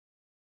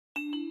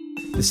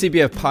The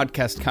CBF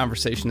podcast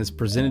conversation is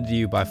presented to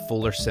you by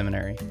Fuller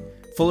Seminary.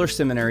 Fuller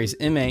Seminary's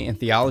MA in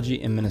Theology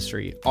and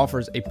Ministry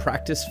offers a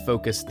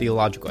practice-focused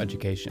theological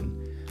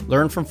education.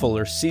 Learn from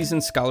Fuller's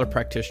seasoned scholar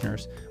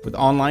practitioners with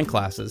online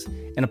classes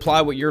and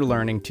apply what you're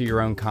learning to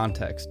your own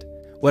context.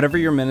 Whatever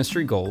your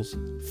ministry goals,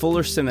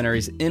 Fuller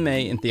Seminary's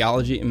MA in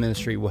Theology and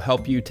Ministry will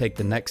help you take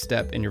the next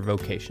step in your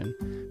vocation.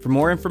 For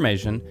more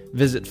information,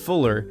 visit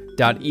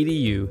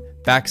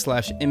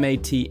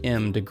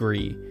fuller.edu/MATM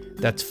degree.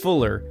 That's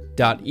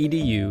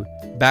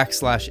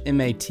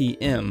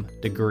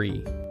fuller.edu/MATM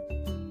degree.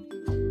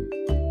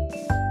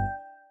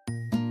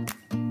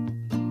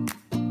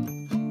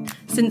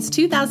 Since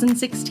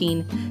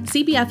 2016,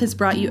 CBF has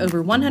brought you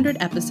over 100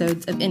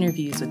 episodes of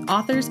interviews with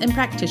authors and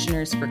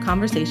practitioners for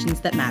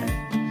conversations that matter.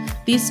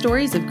 These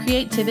stories of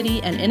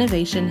creativity and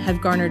innovation have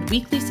garnered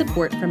weekly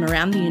support from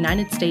around the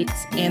United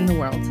States and the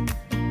world.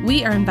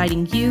 We are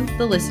inviting you,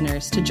 the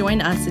listeners, to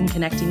join us in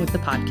connecting with the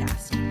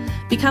podcast.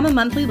 Become a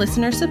monthly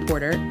listener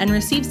supporter and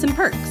receive some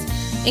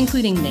perks,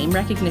 including name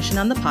recognition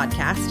on the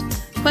podcast,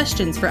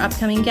 questions for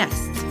upcoming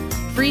guests,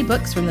 free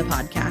books from the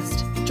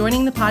podcast,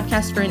 joining the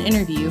podcast for an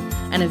interview,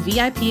 and a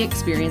VIP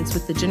experience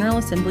with the General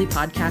Assembly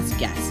podcast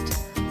guest.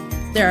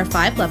 There are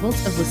 5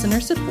 levels of listener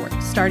support,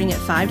 starting at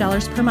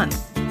 $5 per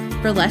month.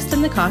 For less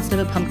than the cost of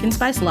a pumpkin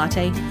spice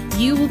latte,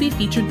 you will be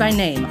featured by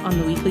name on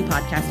the weekly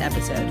podcast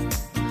episode.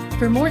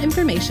 For more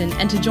information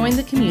and to join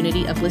the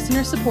community of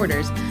listener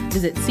supporters,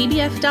 visit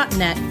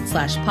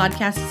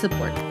cbf.net/podcast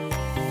support.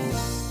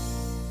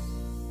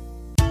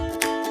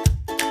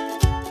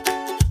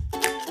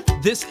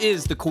 This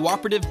is the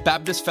Cooperative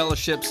Baptist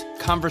Fellowship's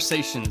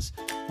Conversations.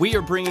 We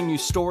are bringing you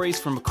stories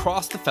from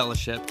across the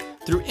fellowship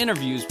through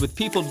interviews with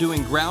people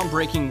doing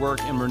groundbreaking work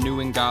in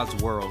renewing God's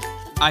world.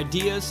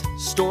 Ideas,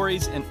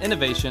 stories, and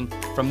innovation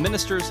from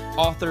ministers,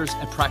 authors,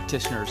 and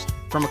practitioners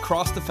from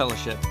across the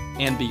fellowship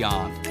and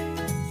beyond.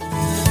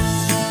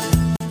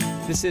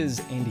 This is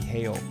Andy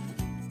Hale.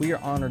 We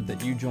are honored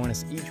that you join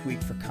us each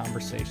week for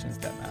conversations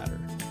that matter.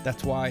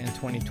 That's why in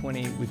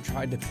 2020, we've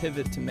tried to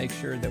pivot to make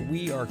sure that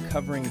we are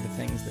covering the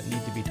things that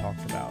need to be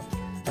talked about,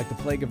 like the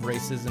plague of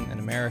racism in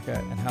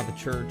America and how the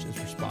church is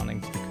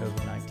responding to the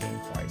COVID-19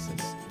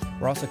 crisis.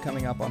 We're also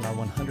coming up on our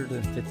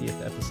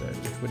 150th episode,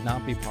 which would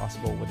not be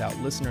possible without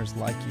listeners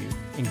like you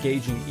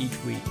engaging each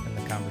week in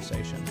the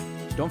conversation.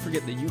 Don't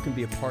forget that you can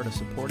be a part of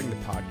supporting the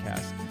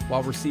podcast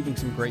while receiving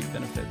some great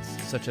benefits,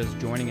 such as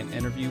joining an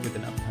interview with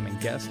an upcoming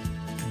guest,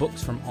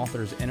 books from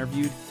authors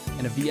interviewed,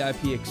 and a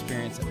VIP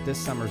experience at this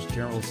summer's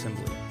General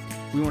Assembly.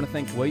 We want to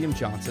thank William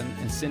Johnson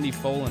and Cindy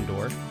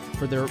Follendorf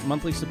for their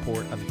monthly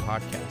support of the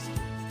podcast.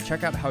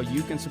 Check out how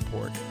you can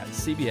support at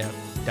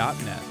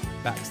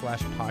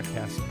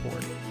cbf.net/podcast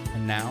support.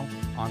 And now,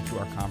 on to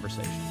our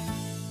conversation.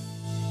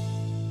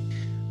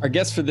 Our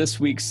guests for this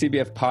week's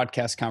CBF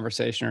podcast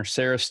conversation are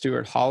Sarah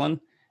Stewart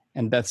Holland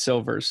and Beth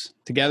Silvers.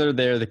 Together,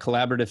 they're the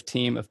collaborative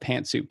team of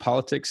Pantsuit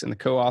Politics and the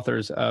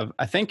co-authors of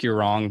I Think You're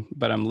Wrong,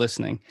 But I'm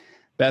Listening.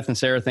 Beth and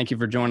Sarah, thank you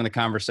for joining the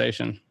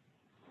conversation.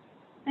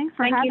 Thank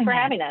you for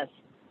having us.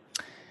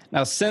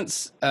 Now,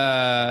 since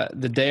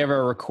the day of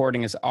our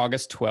recording is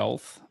August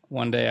 12th,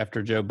 one day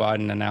after Joe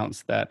Biden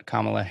announced that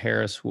Kamala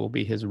Harris will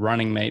be his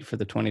running mate for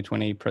the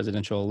 2020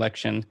 presidential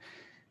election,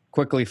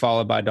 quickly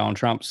followed by Donald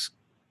Trump's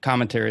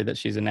commentary that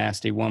she's a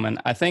nasty woman,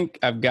 I think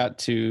I've got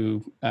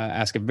to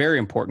ask a very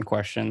important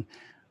question,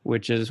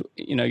 which is,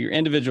 your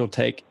individual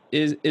take.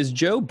 Is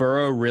Joe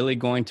Burrow really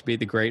going to be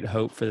the great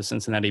hope for the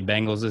Cincinnati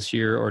Bengals this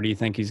year, or do you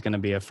think he's going to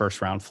be a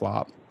first-round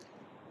flop?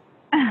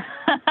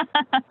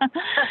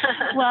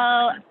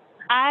 Well,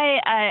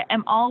 I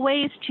am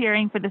always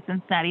cheering for the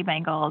Cincinnati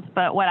Bengals,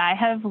 but what I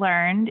have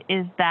learned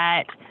is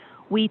that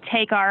we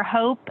take our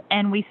hope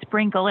and we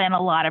sprinkle in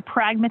a lot of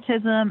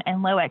pragmatism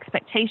and low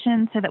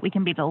expectations so that we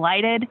can be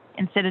delighted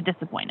instead of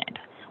disappointed,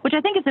 which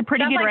I think is a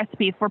pretty good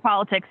recipe for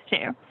politics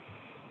too.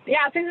 Yeah,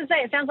 I was going to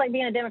say, it sounds like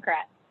being a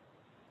Democrat.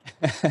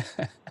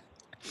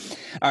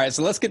 All right,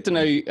 so let's get to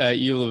know you a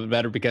little bit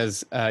better,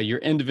 because your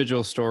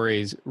individual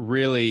stories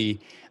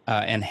really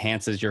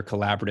enhances your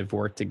collaborative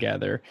work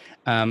together.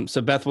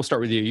 So Beth, we'll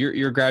start with you.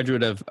 You're a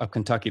graduate of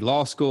Kentucky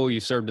Law School. You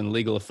served in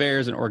legal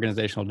affairs and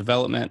organizational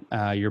development.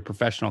 You're a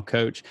professional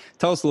coach.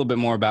 Tell us a little bit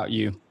more about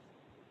you.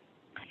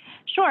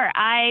 Sure.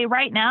 I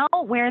right now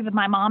wear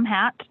my mom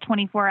hat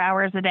 24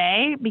 hours a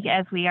day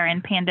because we are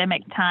in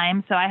pandemic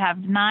time. So I have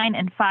 9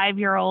 and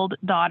 5-year-old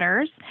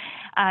daughters.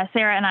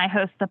 Sarah and I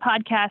host the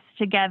podcast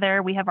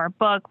together. We have our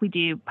book. We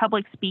do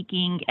public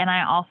speaking, and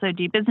I also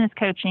do business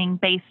coaching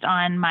based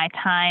on my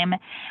time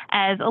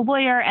as a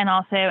lawyer and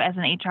also as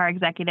an HR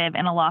executive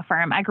in a law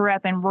firm. I grew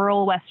up in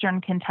rural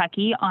Western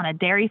Kentucky on a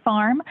dairy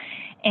farm,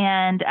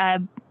 and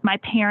my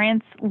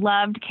parents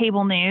loved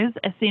cable news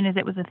as soon as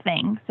it was a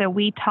thing. So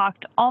we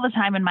talked all the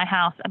time in my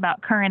house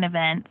about current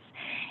events.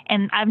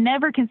 And I've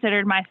never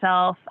considered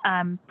myself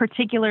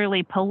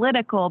particularly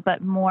political,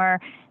 but more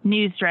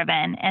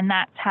news-driven. And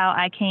that's how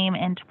I came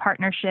into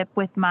partnership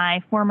with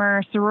my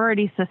former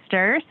sorority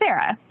sister,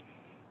 Sarah.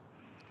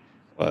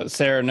 Well,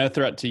 Sarah, no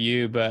threat to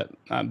you, but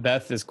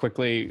Beth is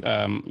quickly,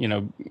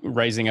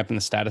 raising up in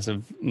the status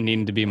of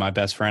needing to be my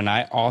best friend.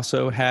 I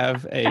also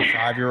have a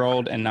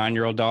 5-year-old and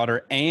 9-year-old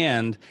daughter,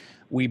 and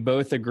we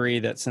both agree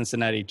that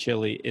Cincinnati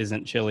chili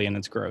isn't chili and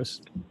it's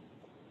gross.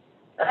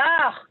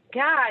 Oh,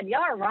 God,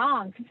 y'all are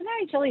wrong.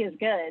 Cincinnati chili is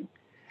good.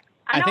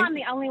 I know I'm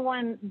the only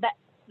one that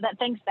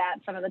thinks that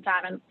some of the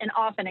time and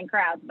often in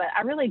crowds, but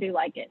I really do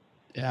like it.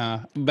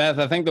 Yeah. Beth,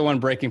 I think the one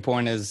breaking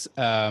point is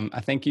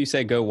I think you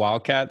say go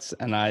Wildcats,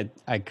 and I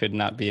could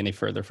not be any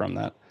further from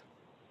that.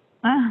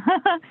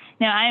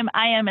 No,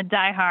 I am a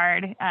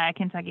diehard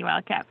Kentucky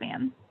Wildcat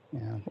fan.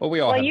 Yeah. Well, we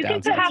all have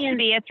downsides. It has to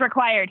be. It's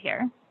required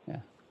here. Yeah.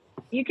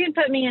 You can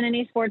put me in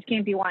any sports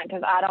camp you want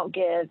because I don't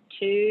give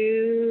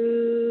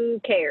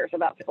two cares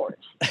about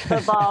sports.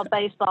 Football,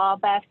 baseball,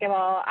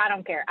 basketball, I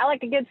don't care. I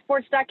like a good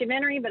sports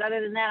documentary, but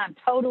other than that, I'm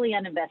totally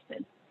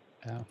uninvested.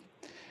 Yeah.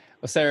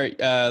 Well, Sarah,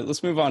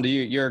 let's move on to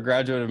you. You're a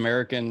graduate of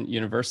American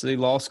University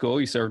Law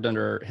School. You served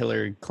under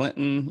Hillary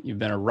Clinton. You've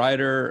been a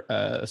writer,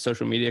 a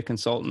social media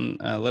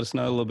consultant. Let us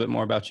know a little bit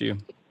more about you.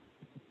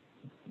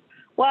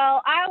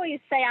 Well, I always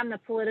say I'm the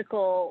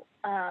political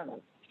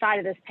side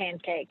of this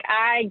pancake.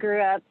 I grew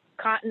up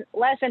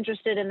less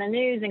interested in the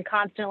news and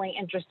constantly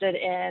interested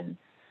in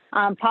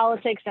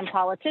politics and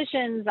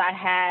politicians. I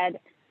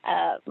had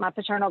my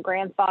paternal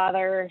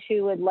grandfather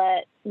who would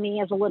let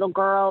me as a little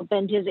girl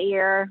bend his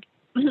ear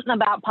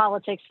about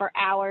politics for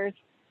hours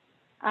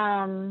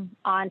on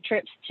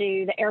trips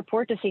to the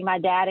airport to see my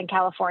dad in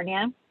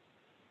California.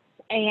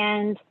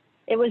 And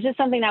it was just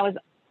something I was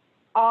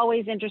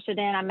always interested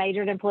in. I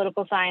majored in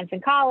political science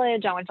in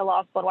college. I went to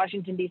law school in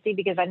Washington, D.C.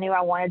 because I knew I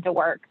wanted to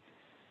work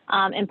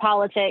in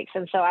politics.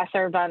 And so I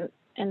served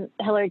in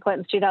Hillary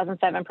Clinton's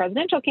 2007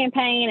 presidential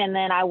campaign. And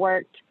then I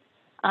worked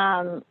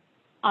in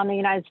the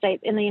United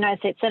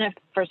States Senate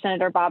for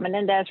Senator Bob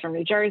Menendez from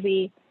New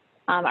Jersey.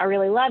 I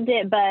really loved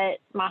it, but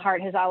my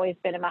heart has always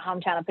been in my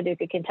hometown of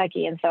Paducah,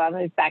 Kentucky. And so I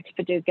moved back to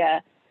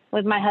Paducah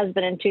with my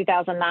husband in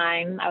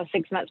 2009. I was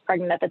 6 months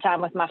pregnant at the time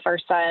with my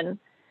first son.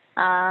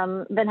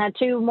 Then had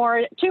two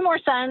more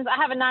sons. I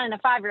have a 9 and a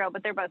 5-year-old,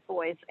 but they're both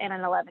boys, and an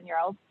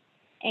 11-year-old.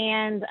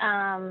 And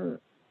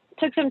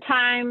took some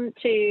time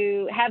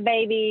to have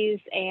babies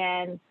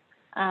and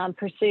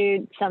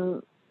pursued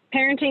some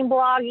parenting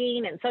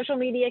blogging and social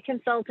media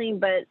consulting.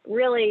 But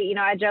really,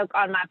 I joke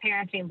on my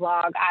parenting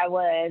blog, I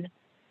would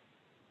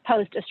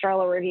post a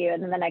stroller review,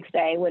 and then the next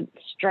day would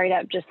straight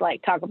up just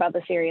like talk about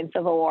the Syrian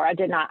civil war. I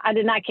did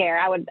not care.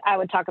 I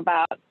would talk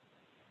about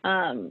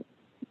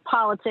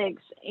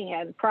politics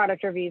and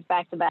product reviews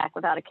back to back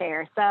without a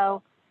care.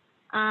 So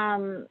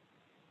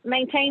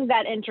maintained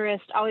that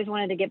interest, always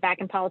wanted to get back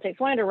in politics,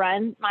 wanted to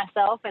run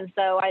myself. And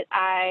so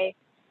I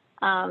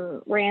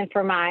ran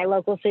for my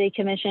local city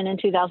commission in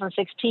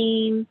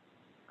 2016,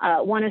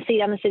 won a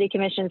seat on the city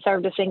commission,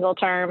 served a single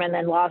term, and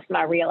then lost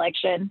my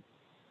reelection.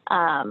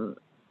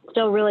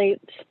 Still really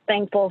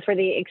thankful for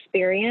the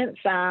experience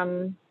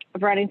of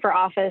running for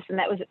office, and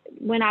that was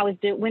when I was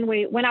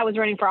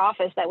running for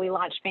office that we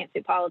launched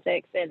Pantsuit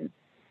Politics in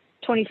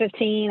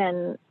 2015,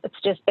 and it's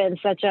just been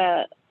such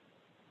a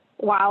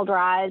wild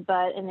ride,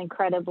 but an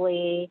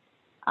incredibly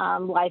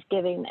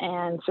life-giving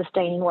and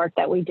sustaining work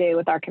that we do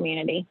with our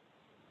community.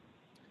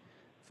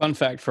 Fun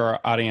fact for our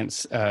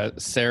audience,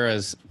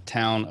 Sarah's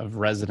town of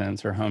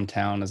residence, her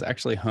hometown, is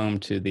actually home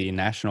to the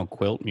National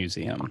Quilt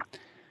Museum.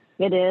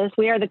 It is.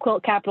 We are the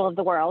quilt capital of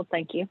the world.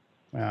 Thank you.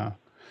 Wow.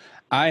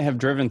 I have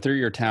driven through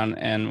your town,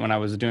 and when I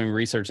was doing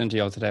research into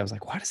y'all today, I was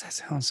like, why does that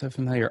sound so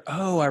familiar?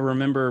 Oh, I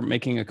remember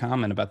making a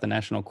comment about the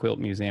National Quilt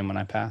Museum when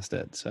I passed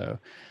it. So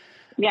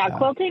yeah,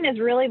 quilting is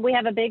really, we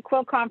have a big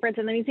quilt conference,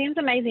 and the museum's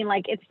amazing.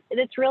 Like it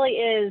really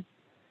is,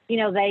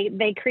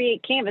 they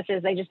create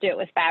canvases. They just do it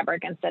with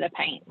fabric instead of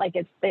paint. Like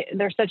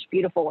they're such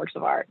beautiful works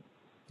of art.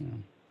 Yeah.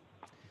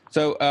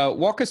 So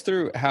walk us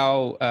through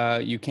how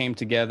you came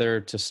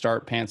together to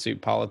start Pantsuit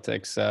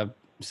Politics.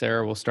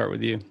 Sarah, we'll start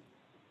with you.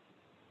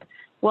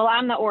 Well,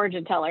 I'm the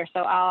origin teller,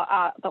 so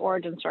the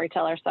origin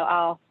storyteller. So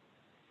I'll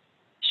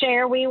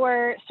share. We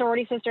were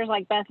sorority sisters,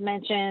 like Beth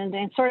mentioned,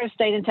 and sort of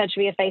stayed in touch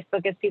via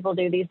Facebook as people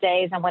do these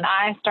days. And when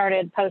I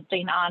started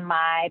posting on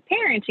my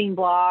parenting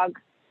blog,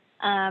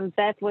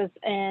 Beth was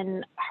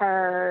in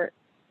her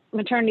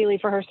maternity leave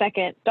for her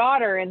second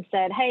daughter and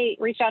said, hey,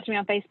 reach out to me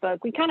on Facebook.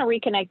 We kind of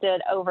reconnected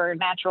over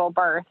natural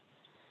birth.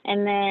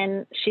 And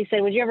then she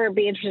said, would you ever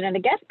be interested in a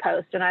guest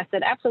post? And I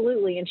said,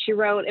 absolutely. And she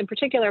wrote in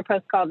particular a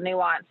post called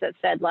Nuance that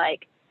said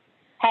like,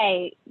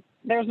 hey,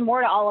 there's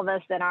more to all of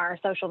us than our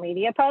social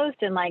media post.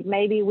 And like,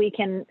 maybe we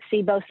can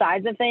see both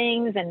sides of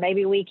things, and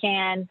maybe we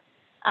can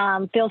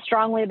feel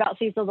strongly about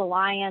Cecil the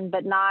Lion,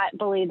 but not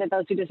believe that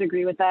those who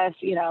disagree with us,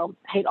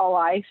 hate all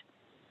life.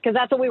 Because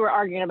that's what we were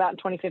arguing about in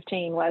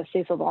 2015 was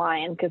Cecil the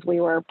Lion, because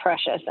we were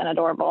precious and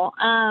adorable.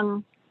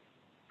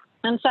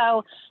 And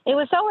so it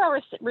was so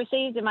well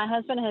received, and my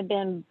husband had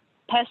been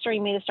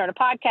pestering me to start a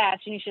podcast,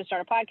 and you should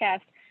start a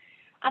podcast.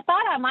 I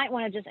thought I might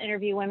want to just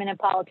interview women in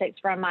politics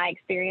from my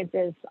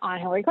experiences on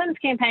Hillary Clinton's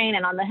campaign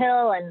and on the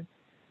Hill, and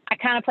I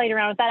kind of played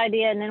around with that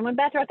idea. And then when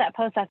Beth wrote that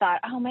post, I thought,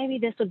 oh, maybe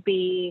this would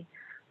be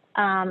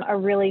a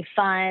really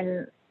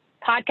fun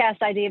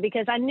podcast idea,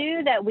 because I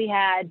knew that we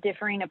had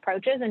differing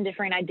approaches and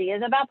differing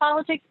ideas about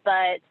politics,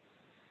 but,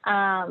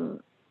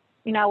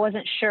 I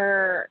wasn't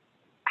sure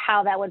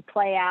how that would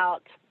play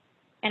out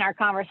in our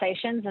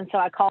conversations. And so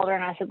I called her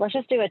and I said, let's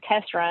just do a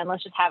test run.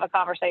 Let's just have a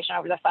conversation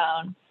over the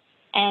phone.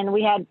 And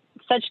we had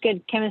such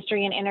good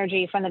chemistry and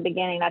energy from the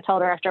beginning. I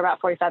told her after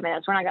about 45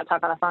 minutes, we're not going to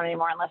talk on the phone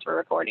anymore unless we're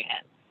recording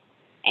it.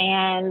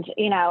 And,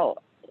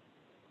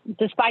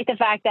 despite the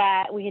fact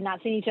that we had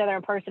not seen each other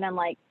in person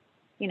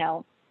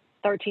in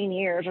 13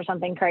 years or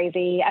something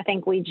crazy, I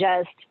think we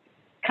just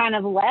kind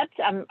of leapt.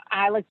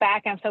 I look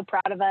back, I'm so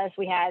proud of us.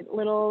 We had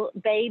little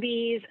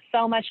babies,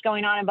 so much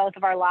going on in both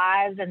of our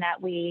lives, and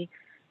that we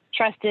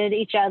trusted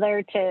each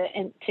other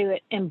to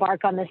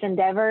embark on this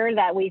endeavor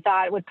that we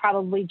thought would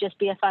probably just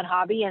be a fun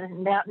hobby,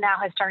 and now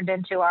has turned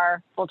into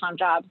our full-time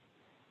job.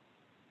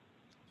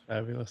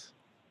 Fabulous.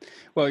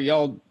 Well,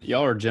 y'all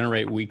are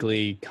generate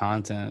weekly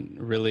content,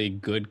 really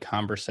good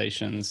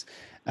conversations.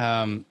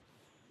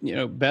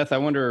 Beth, I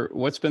wonder,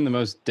 what's been the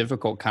most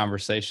difficult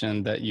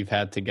conversation that you've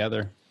had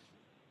together?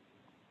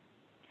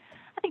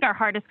 I think our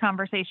hardest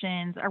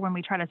conversations are when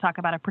we try to talk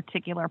about a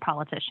particular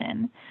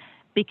politician,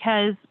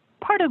 because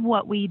part of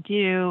what we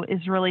do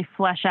is really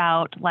flesh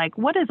out,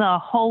 what is a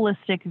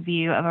holistic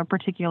view of a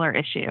particular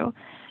issue.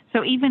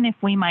 So even if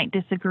we might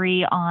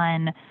disagree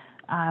on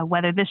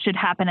whether this should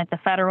happen at the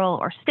federal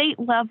or state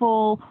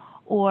level,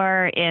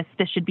 or if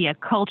this should be a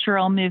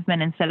cultural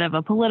movement instead of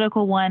a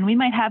political one, we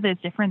might have those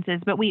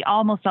differences, but we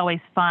almost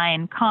always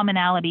find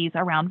commonalities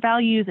around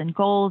values and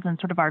goals and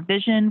sort of our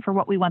vision for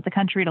what we want the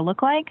country to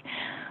look like.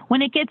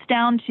 When it gets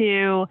down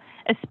to,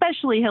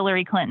 especially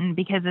Hillary Clinton,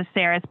 because of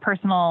Sarah's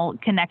personal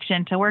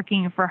connection to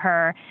working for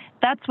her,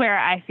 that's where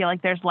I feel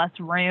like there's less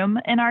room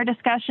in our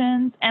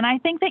discussions. And I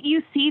think that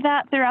you see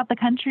that throughout the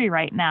country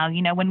right now.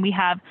 When we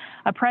have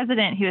a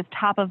president who is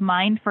top of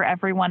mind for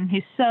everyone,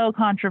 who's so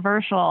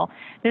controversial,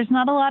 there's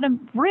not a lot of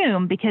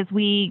room because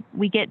we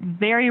get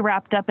very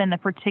wrapped up in the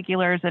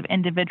particulars of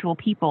individual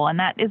people. And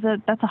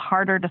that's a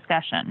harder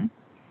discussion.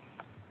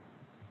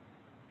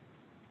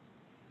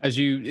 As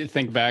you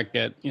think back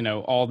at,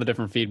 all the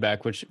different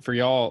feedback, which for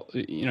y'all,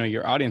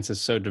 your audience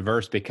is so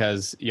diverse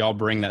because y'all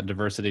bring that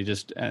diversity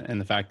just in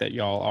the fact that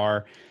y'all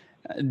are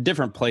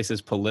different places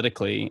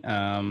politically,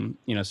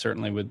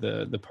 certainly with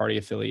the party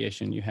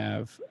affiliation you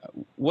have.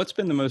 What's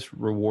been the most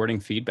rewarding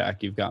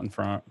feedback you've gotten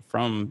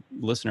from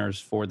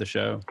listeners for the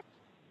show?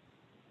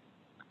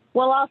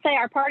 Well, I'll say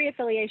our party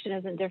affiliation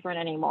isn't different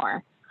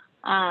anymore.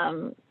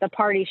 The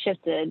party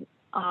shifted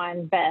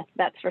on Beth,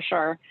 that's for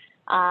sure.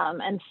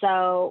 And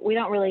so we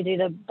don't really do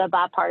the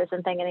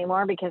bipartisan thing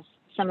anymore, because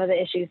some of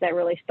the issues that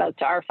really spoke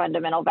to our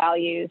fundamental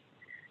values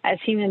as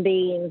human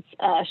beings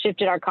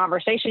shifted our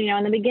conversation.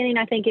 In the beginning,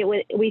 I think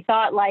we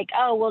thought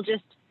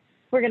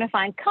we're going to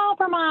find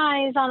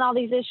compromise on all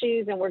these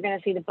issues, and we're going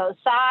to see both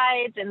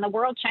sides, and the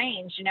world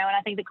changed, and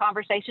I think the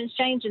conversations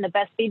changed, and the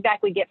best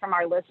feedback we get from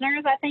our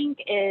listeners, I think,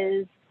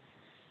 is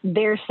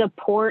their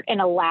support in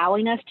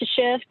allowing us to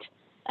shift.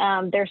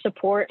 Their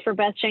support for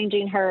Beth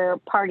changing her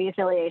party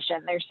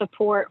affiliation, their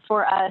support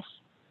for us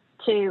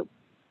to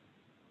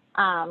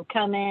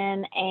come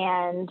in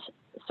and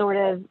sort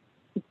of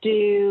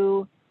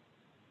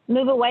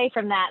move away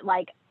from that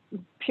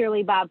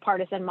purely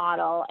bipartisan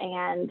model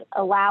and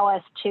allow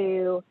us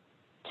to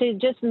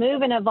just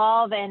move and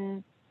evolve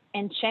and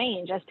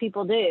change as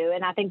people do.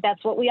 And I think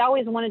that's what we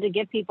always wanted to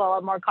give people,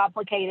 a more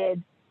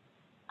complicated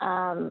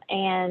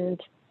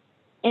and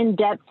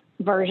in-depth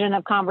version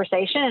of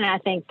conversation. And I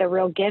think the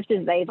real gift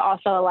is they've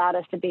also allowed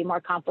us to be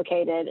more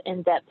complicated,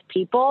 in-depth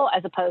people,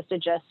 as opposed to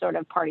just sort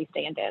of party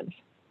stand-ins.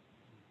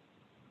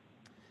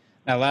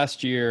 Now,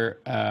 last year,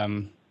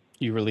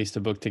 you released a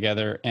book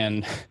together,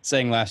 and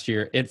saying last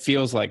year, it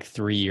feels like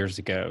 3 years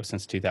ago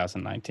since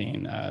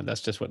 2019.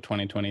 That's just what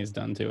 2020 has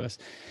done to us.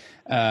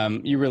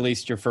 You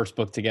released your first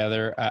book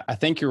together. I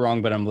think you're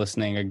wrong, but I'm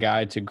listening. A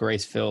Guide to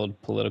Grace-Filled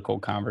Political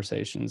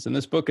Conversations. And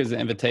this book is an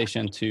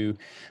invitation to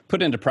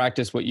put into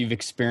practice what you've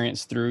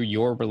experienced through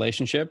your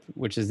relationship,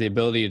 which is the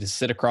ability to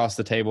sit across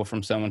the table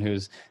from someone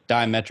who's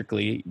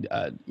diametrically,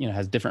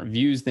 has different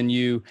views than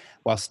you,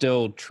 while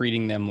still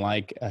treating them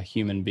like a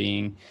human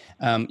being.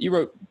 You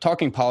wrote,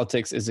 "Talking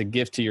politics is a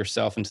gift to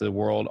yourself and to the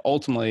world.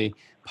 Ultimately,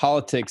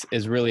 politics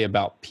is really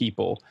about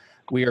people.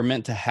 We are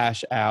meant to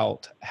hash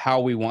out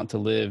how we want to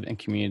live in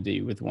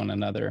community with one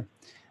another."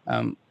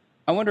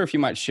 I wonder if you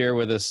might share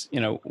with us,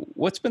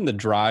 what's been the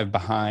drive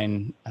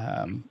behind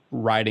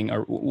writing,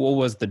 or what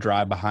was the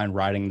drive behind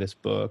writing this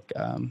book?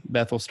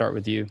 Beth, we'll start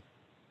with you.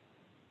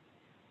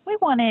 We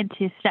wanted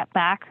to step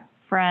back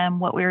from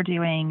what we were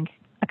doing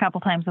a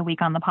couple times a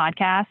week on the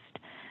podcast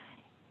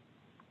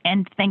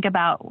and think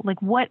about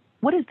what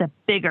is the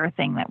bigger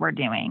thing that we're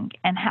doing,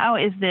 and how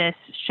is this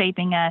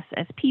shaping us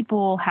as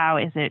people? How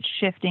is it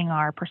shifting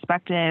our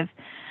perspective?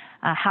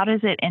 How does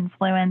it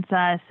influence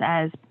us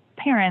as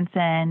parents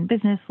and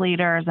business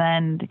leaders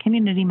and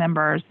community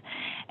members?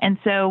 And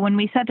so when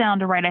we sat down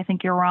to write I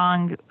Think You're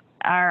Wrong,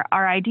 our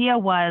idea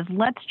was,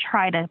 let's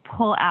try to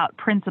pull out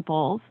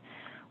principles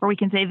where we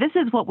can say, this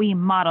is what we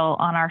model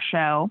on our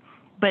show,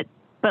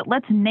 but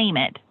let's name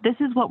it. This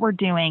is what we're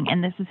doing,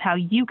 and this is how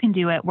you can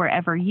do it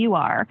wherever you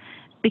are.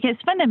 Because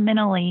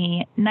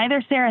fundamentally,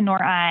 neither Sarah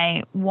nor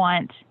I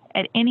want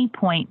at any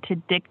point to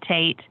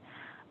dictate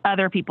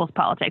other people's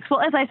politics.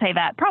 Well, as I say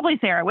that, probably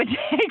Sarah would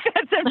take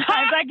that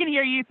sometimes. I can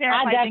hear you, Sarah.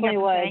 I definitely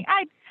would.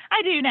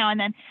 I do now and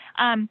then.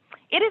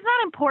 It is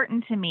not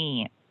important to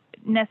me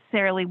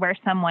necessarily where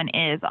someone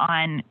is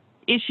on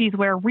issues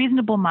where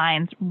reasonable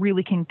minds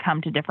really can come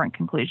to different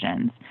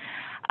conclusions.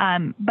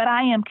 But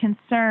I am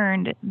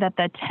concerned that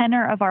the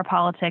tenor of our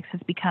politics has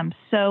become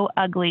so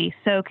ugly,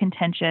 so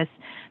contentious,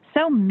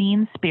 so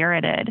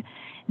mean-spirited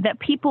that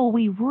people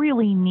we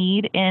really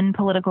need in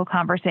political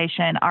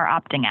conversation are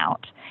opting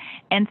out.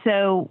 And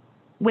so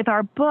with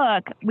our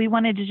book, we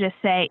wanted to just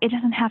say, it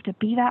doesn't have to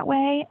be that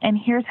way. And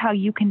here's how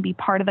you can be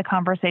part of the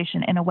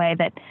conversation in a way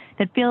that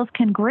feels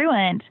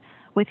congruent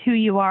with who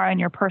you are and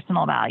your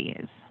personal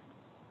values.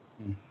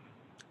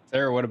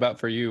 Sarah, what about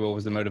for you? What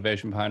was the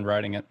motivation behind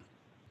writing it?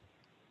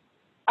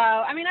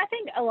 I mean, I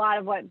think a lot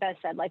of what Beth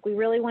said, like we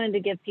really wanted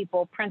to give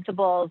people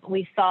principles.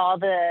 We saw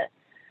the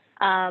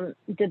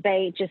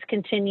debate just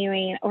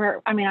continuing,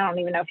 or I mean, I don't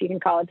even know if you can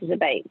call it a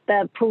debate,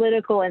 the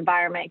political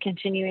environment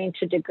continuing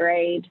to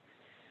degrade.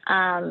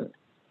 And,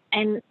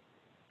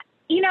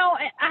 you know,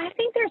 I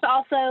think there's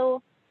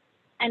also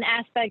an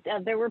aspect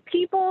of there were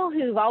people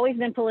who've always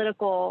been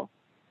political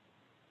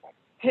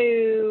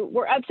who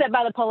were upset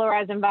by the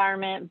polarized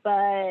environment,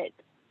 but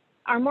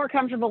are more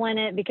comfortable in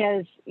it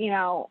because, you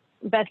know,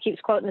 Beth keeps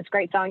quoting this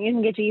great song, you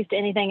can get used to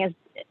anything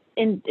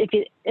if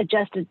you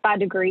adjust it by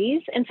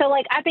degrees. And so,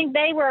 like, I think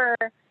they were,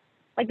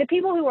 like, the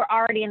people who were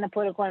already in the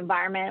political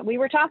environment, we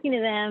were talking to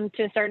them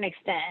to a certain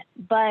extent,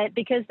 but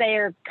because they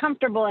are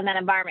comfortable in that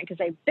environment, because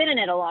they've been in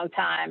it a long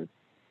time,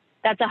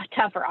 that's a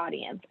tougher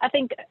audience. I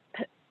think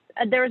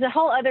there was a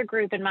whole other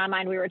group in my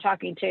mind we were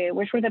talking to,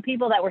 which were the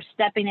people that were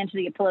stepping into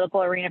the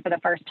political arena for the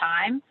first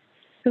time,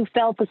 who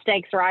felt the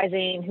stakes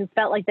rising, who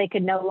felt like they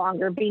could no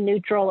longer be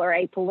neutral or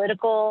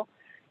apolitical.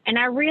 And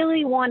I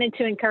really wanted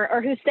to encourage,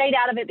 or who stayed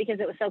out of it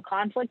because it was so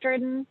conflict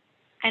ridden.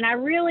 And I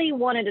really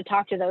wanted to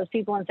talk to those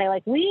people and say,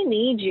 like, we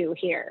need you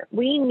here.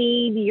 We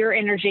need your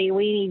energy.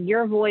 We need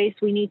your voice.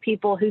 We need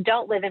people who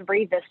don't live and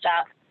breathe this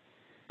stuff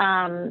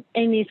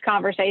in these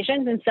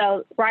conversations. And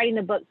so writing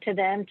the book to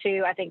them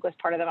too, I think was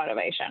part of the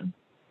motivation.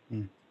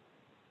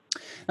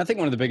 I think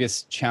one of the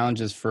biggest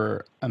challenges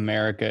for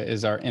America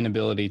is our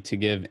inability to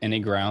give any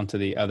ground to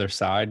the other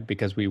side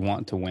because we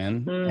want to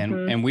win.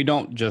 Mm-hmm. And we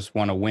don't just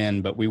want to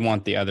win, but we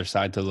want the other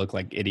side to look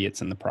like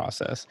idiots in the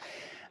process.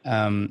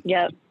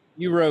 Yep.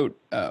 You wrote,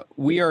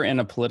 we are in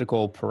a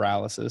political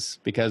paralysis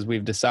because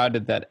we've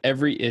decided that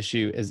every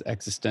issue is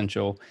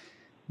existential.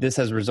 This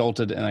has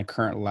resulted in a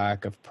current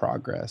lack of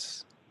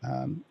progress.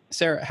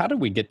 Sarah, how did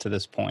we get to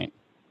this point?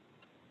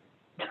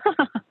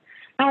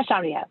 How much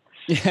time do you have?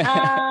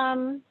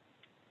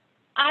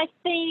 I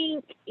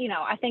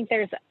think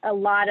there's a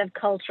lot of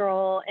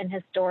cultural and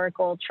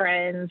historical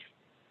trends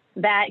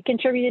that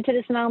contributed to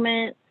this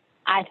moment.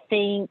 I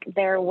think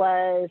there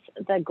was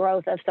the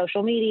growth of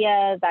social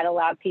media that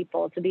allowed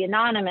people to be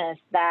anonymous,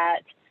 that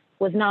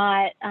was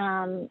not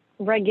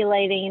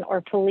regulating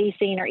or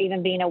policing or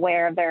even being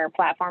aware of their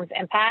platform's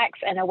impacts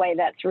in a way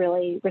that's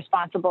really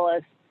responsible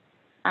as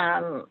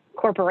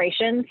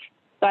corporations.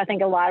 So I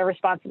think a lot of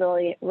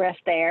responsibility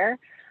rests there.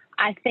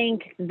 I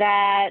think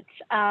that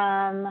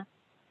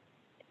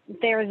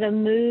there's a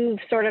move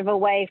sort of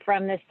away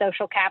from this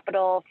social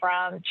capital,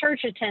 from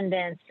church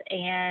attendance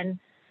and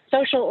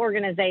social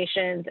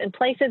organizations and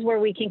places where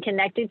we can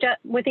connect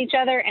with each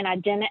other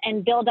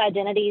and build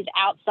identities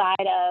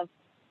outside of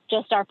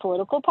just our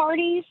political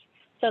parties,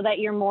 so that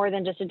you're more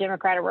than just a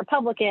Democrat or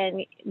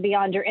Republican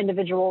beyond your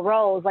individual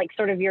roles, like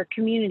sort of your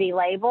community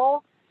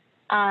label,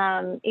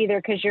 either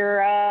because you're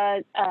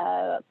a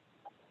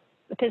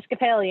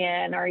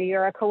Episcopalian or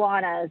you're a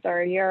Kiwanis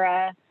or you're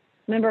a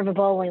member of a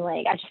bowling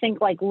league. I just think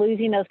like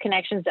losing those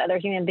connections to other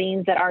human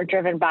beings that aren't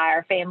driven by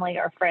our family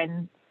or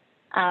friend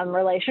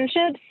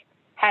relationships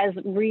has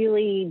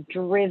really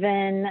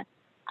driven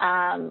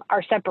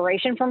our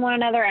separation from one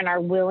another and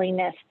our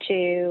willingness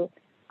to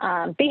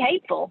be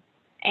hateful.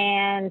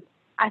 And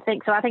I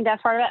think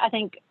that's part of it. I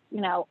think,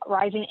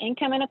 rising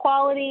income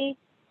inequality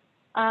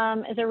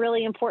is a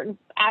really important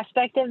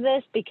aspect of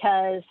this,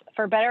 because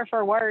for better or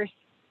for worse,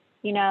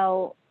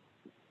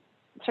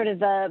 sort of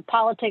the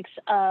politics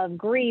of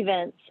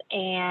grievance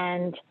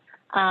and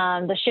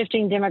the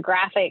shifting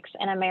demographics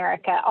in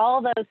America,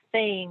 all those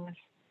things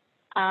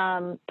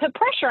put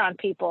pressure on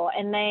people,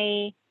 and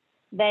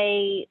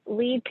they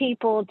lead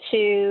people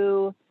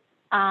to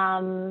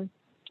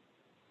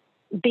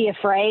be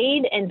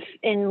afraid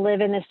and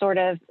live in this sort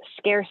of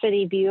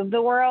scarcity view of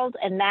the world.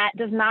 And that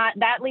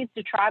leads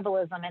to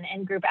tribalism and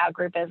in-group,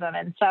 out-groupism.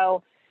 And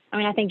so,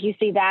 I think you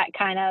see that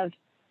kind of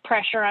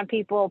pressure on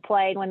people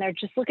played when they're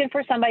just looking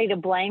for somebody to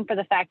blame for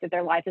the fact that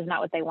their life is not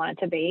what they want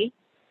it to be.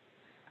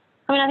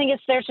 I think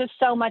there's just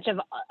so much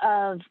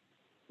of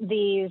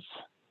these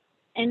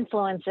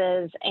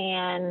influences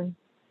and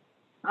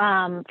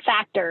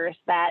factors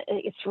that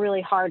it's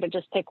really hard to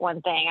just pick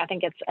one thing. I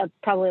think it's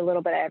probably a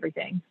little bit of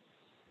everything.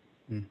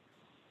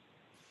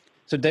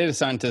 So data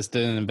scientists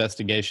did an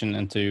investigation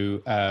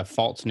into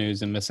false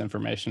news and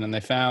misinformation, and they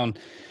found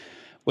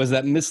was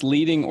that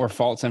misleading or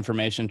false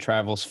information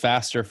travels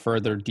faster,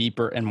 further,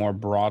 deeper, and more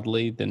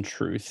broadly than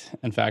truth.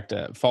 In fact,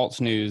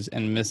 false news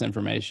and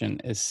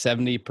misinformation is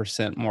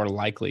 70% more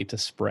likely to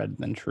spread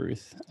than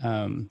truth.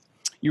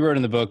 You wrote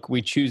in the book,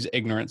 we choose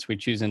ignorance, we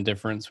choose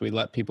indifference, we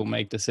let people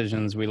make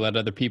decisions, we let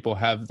other people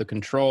have the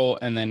control,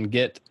 and then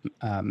get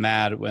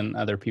mad when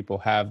other people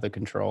have the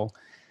control.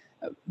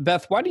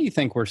 Beth, why do you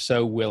think we're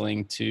so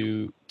willing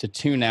to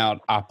tune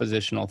out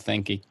oppositional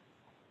thinking?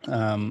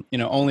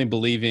 Only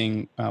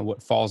believing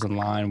what falls in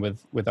line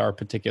with our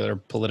particular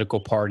political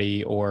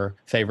party or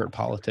favorite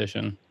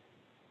politician?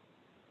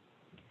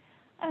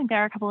 I think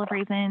there are a couple of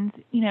reasons.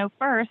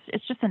 First,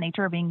 it's just the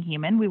nature of being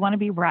human. We want to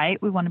be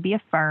right. We want to be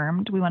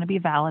affirmed. We want to be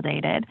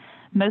validated.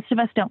 Most of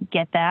us don't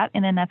get that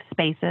in enough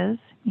spaces.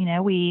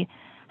 We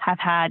have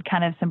had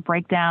kind of some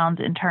breakdowns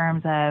in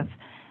terms of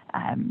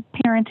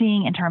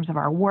parenting, in terms of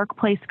our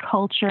workplace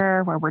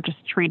culture, where we're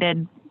just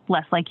treated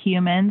less like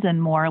humans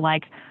and more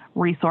like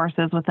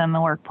resources within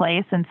the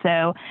workplace. And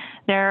so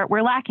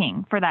we're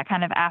lacking for that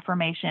kind of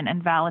affirmation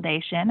and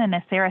validation. And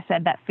as Sarah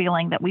said, that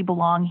feeling that we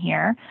belong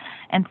here.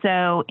 And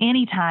so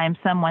anytime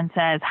someone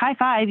says, high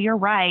five, you're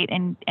right,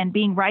 and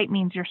being right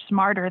means you're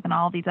smarter than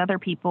all these other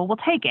people, we'll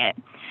take it.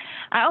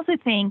 I also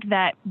think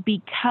that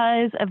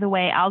because of the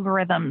way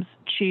algorithms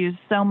choose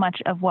so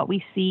much of what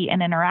we see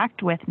and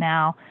interact with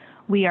now,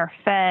 we are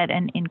fed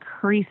an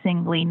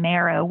increasingly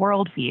narrow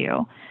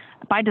worldview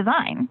by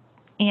design.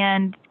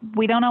 And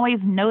we don't always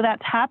know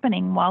that's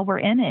happening while we're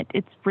in it.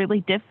 It's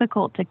really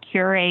difficult to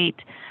curate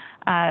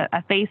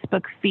a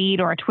Facebook feed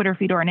or a Twitter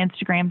feed or an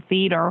Instagram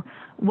feed or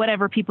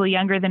whatever people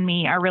younger than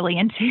me are really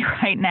into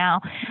right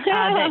now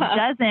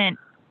that doesn't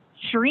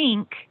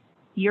shrink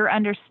your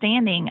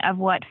understanding of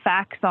what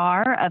facts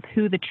are, of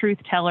who the truth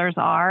tellers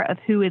are, of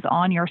who is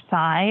on your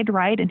side,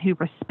 right, and who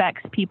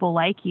respects people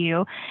like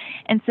you.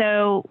 And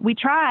so we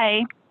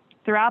try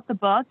throughout the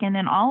book and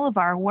in all of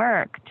our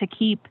work to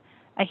keep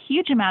a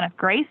huge amount of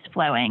grace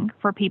flowing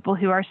for people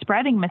who are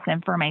spreading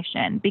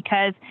misinformation,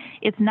 because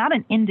it's not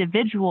an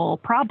individual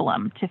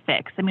problem to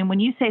fix. I mean, when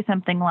you say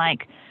something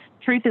like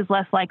truth is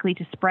less likely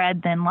to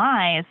spread than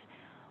lies,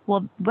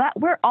 well,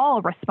 we're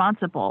all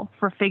responsible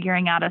for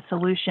figuring out a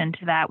solution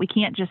to that. We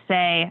can't just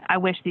say, I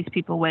wish these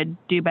people would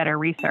do better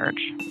research.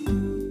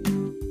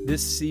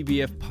 This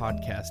CBF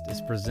podcast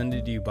is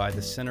presented to you by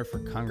the Center for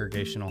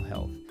Congregational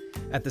Health.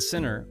 At the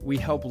Center, we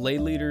help lay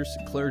leaders,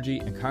 clergy,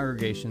 and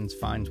congregations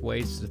find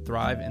ways to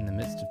thrive in the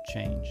midst of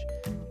change.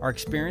 Our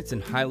experienced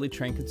and highly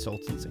trained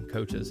consultants and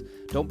coaches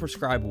don't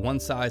prescribe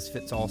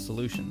one-size-fits-all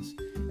solutions.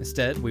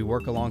 Instead, we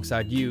work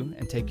alongside you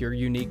and take your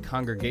unique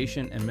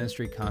congregation and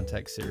ministry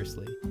context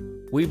seriously.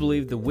 We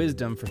believe the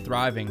wisdom for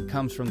thriving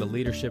comes from the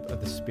leadership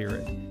of the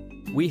Spirit.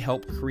 We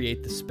help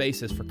create the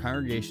spaces for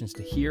congregations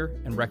to hear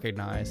and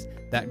recognize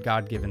that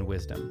God-given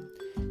wisdom.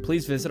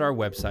 Please visit our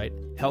website,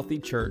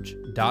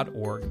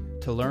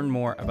 healthychurch.org, to learn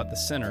more about the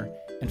Center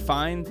and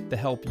find the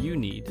help you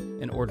need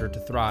in order to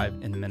thrive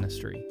in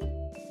ministry.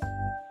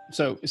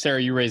 So,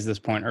 Sarah, you raised this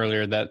point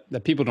earlier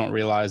that people don't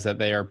realize that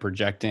they are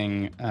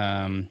projecting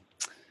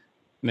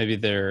maybe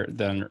their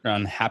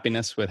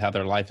unhappiness with how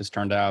their life has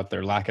turned out,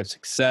 their lack of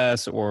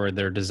success, or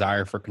their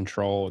desire for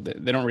control.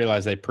 They don't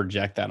realize they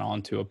project that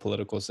onto a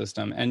political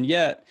system. And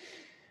yet,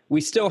 we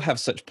still have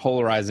such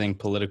polarizing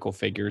political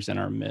figures in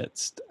our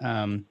midst.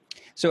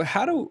 So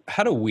how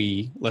do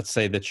we, let's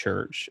say the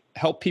church,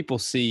 help people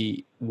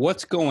see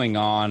what's going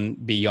on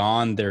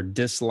beyond their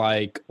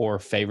dislike or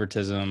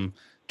favoritism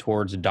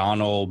towards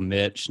Donald,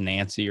 Mitch,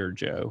 Nancy, or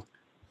Joe?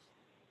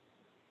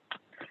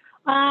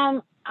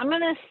 I'm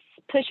going to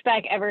push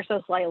back ever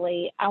so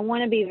slightly. I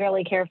want to be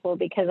really careful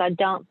because I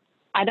don't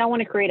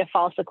want to create a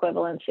false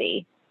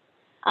equivalency.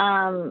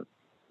 On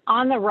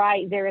the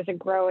right, there is a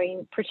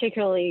growing,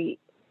 particularly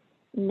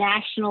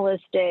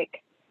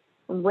nationalistic,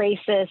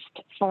 racist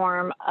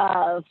form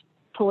of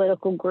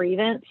political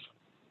grievance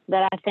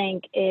that I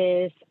think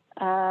is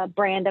a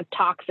brand of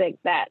toxic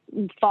that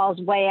falls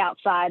way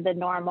outside the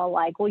normal,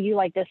 like, well, you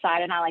like this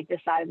side and I like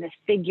this side, and this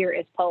figure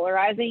is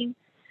polarizing.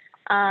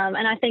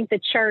 And I think the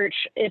church,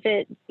 if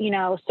it,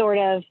 sort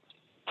of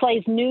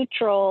plays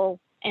neutral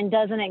and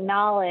doesn't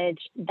acknowledge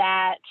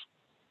that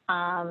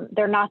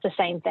they're not the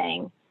same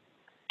thing,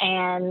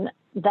 and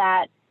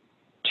that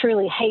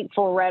truly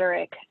hateful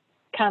rhetoric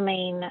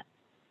coming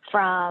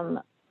from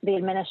the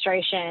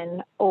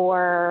administration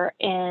or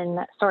in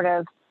sort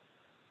of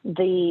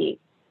the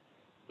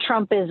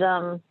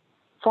Trumpism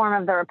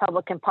form of the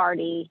Republican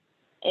Party,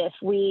 if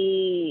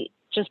we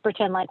just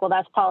pretend like, well,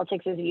 that's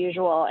politics as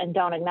usual and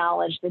don't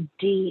acknowledge the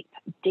deep,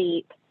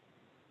 deep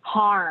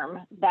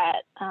harm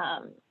that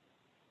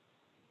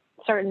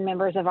certain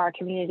members of our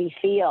community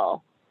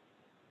feel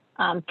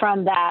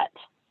from that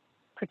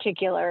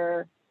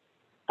particular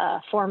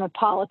form of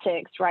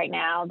politics right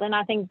now, then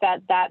I think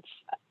that that's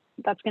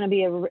that's going to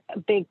be a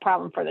big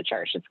problem for the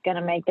church. It's going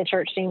to make the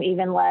church seem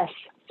even less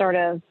sort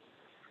of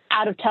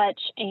out of touch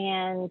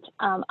and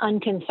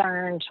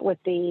unconcerned with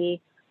the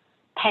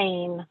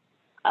pain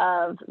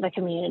of the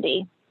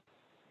community.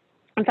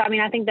 And so, I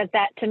mean, I think that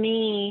to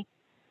me,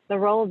 the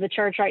role of the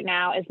church right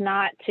now is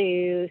not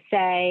to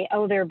say,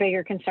 oh, there are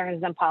bigger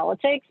concerns than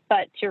politics,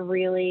 but to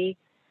really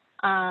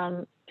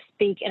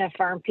speak and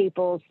affirm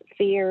people's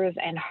fears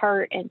and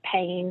hurt and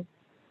pain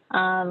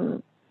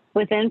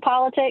within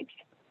politics,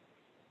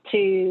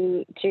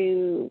 to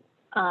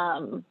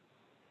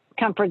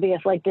comfort the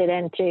afflicted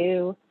and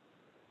to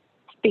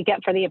speak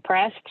up for the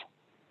oppressed.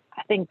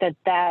 I think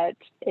that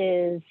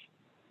is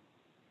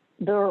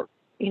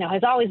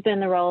has always been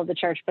the role of the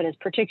church, but is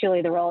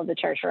particularly the role of the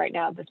church right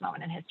now at this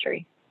moment in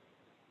history.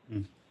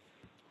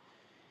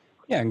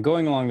 Yeah, and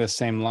going along the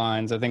same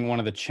lines, I think one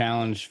of the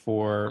challenge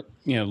for,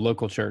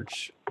 local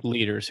church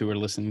leaders who are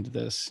listening to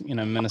this,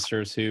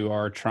 ministers who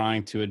are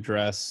trying to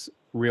address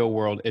real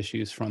world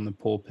issues from the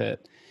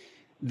pulpit,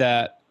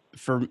 that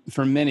for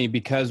many,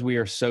 because we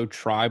are so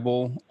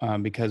tribal,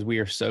 because we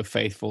are so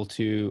faithful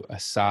to a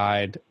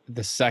side,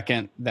 the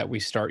second that we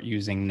start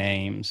using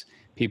names,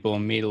 people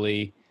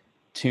immediately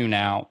tune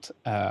out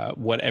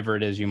whatever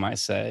it is you might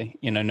say,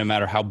 no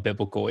matter how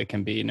biblical it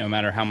can be, no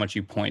matter how much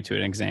you point to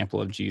an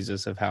example of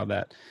Jesus, of how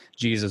that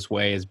Jesus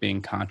way is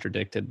being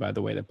contradicted by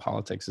the way that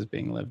politics is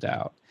being lived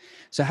out.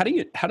 So how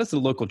does the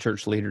local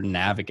church leader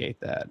navigate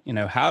that?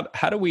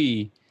 How do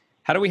we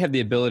have the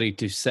ability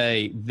to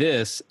say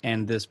this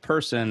and this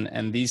person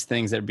and these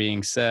things that are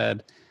being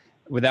said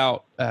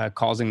without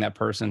causing that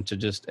person to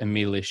just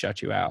immediately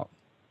shut you out?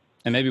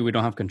 And maybe we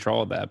don't have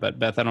control of that, but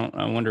Beth,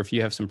 I wonder if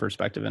you have some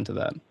perspective into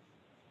that.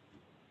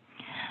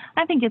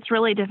 I think it's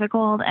really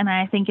difficult, and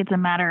I think it's a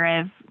matter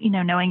of,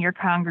 knowing your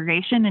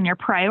congregation and your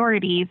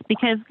priorities,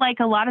 because like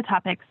a lot of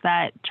topics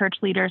that church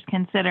leaders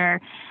consider,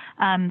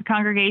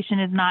 congregation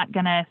is not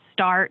going to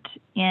start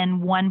in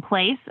one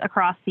place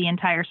across the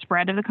entire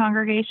spread of the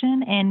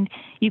congregation, and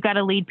you've got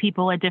to lead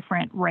people at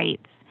different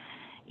rates.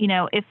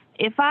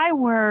 If I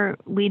were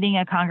leading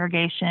a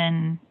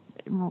congregation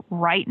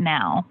right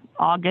now,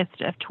 August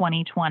of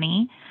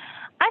 2020,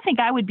 I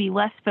think I would be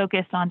less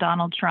focused on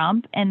Donald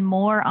Trump and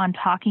more on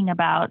talking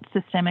about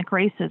systemic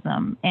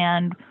racism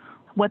and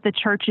what the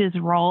church's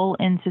role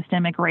in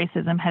systemic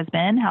racism has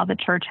been, how the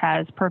church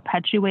has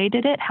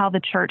perpetuated it, how the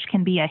church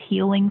can be a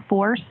healing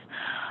force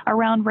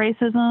around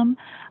racism.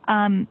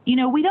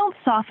 We don't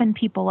soften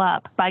people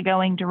up by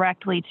going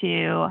directly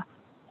to,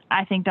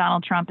 I think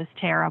Donald Trump is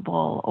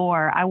terrible,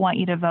 or I want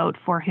you to vote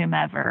for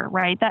whomever,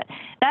 right? That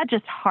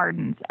just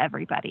hardens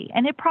everybody.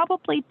 And it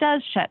probably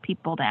does shut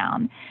people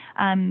down.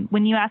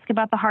 When you ask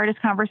about the hardest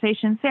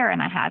conversation Sarah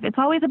and I have, it's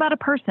always about a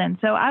person.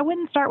 So I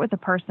wouldn't start with a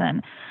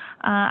person.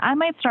 I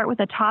might start with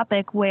a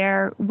topic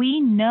where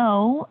we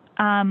know,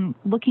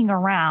 looking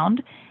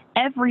around,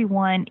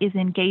 everyone is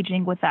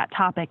engaging with that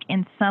topic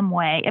in some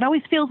way. It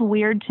always feels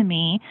weird to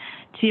me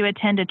to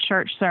attend a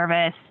church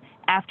service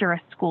after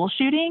a school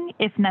shooting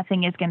if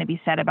nothing is going to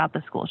be said about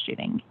the school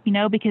shooting,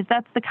 because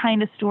that's the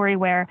kind of story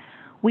where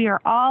we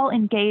are all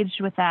engaged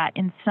with that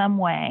in some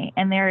way,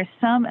 and there is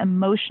some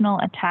emotional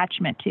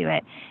attachment to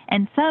it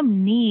and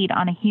some need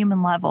on a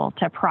human level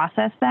to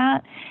process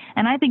that.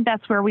 And I think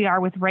that's where we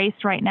are with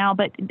race right now,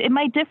 but it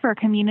might differ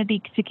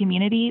community to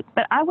community,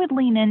 but I would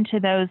lean into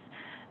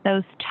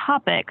those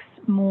topics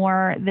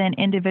more than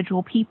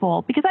individual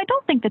people, because I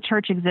don't think the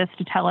church exists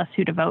to tell us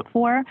who to vote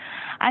for.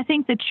 I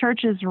think the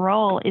church's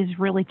role is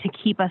really to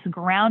keep us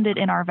grounded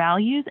in our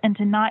values and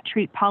to not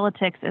treat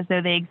politics as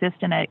though they exist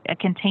in a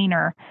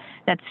container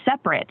that's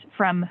separate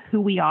from who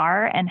we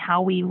are and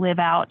how we live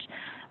out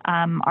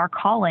our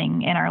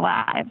calling in our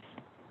lives.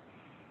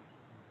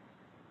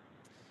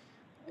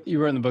 You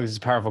wrote in the book, this is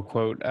a powerful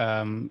quote.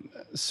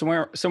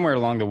 Somewhere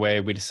along the way,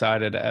 we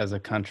decided as a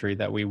country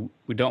that we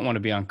don't want to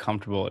be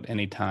uncomfortable at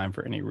any time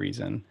for any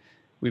reason.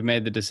 We've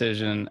made the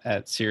decision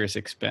at serious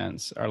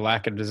expense. Our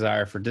lack of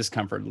desire for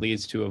discomfort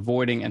leads to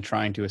avoiding and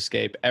trying to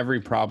escape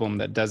every problem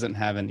that doesn't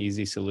have an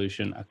easy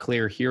solution, a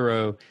clear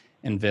hero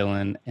and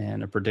villain,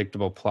 and a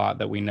predictable plot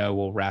that we know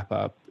will wrap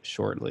up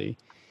shortly.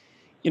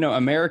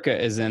 America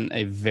is in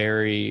a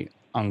very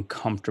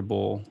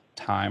uncomfortable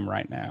time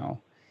right now.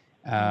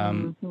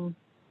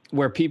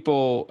 Where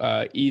people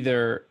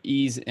either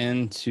ease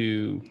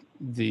into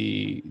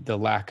the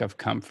lack of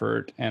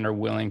comfort and are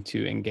willing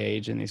to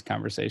engage in these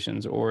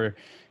conversations, or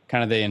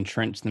kind of they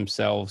entrench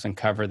themselves and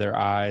cover their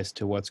eyes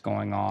to what's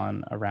going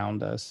on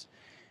around us.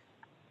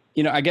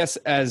 I guess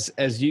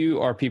as you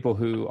are people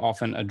who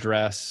often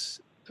address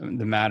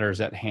the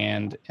matters at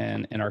hand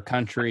in our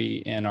country,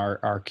 in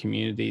our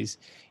communities,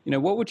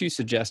 what would you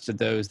suggest to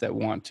those that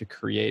want to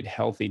create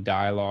healthy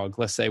dialogue,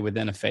 let's say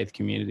within a faith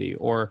community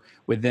or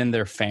within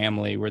their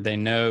family where they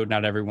know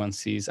not everyone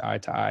sees eye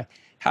to eye?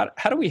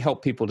 How do we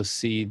help people to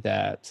see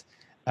that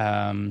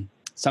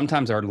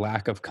sometimes our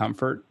lack of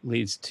comfort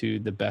leads to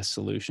the best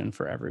solution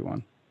for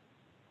everyone?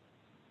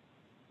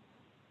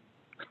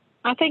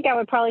 I think I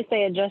would probably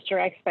say adjust your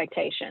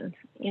expectations.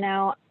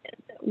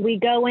 We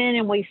go in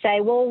and we say,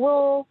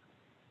 well,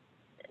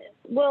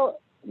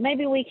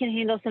 maybe we can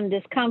handle some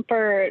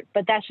discomfort,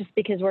 but that's just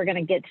because we're going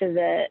to get to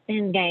the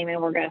end game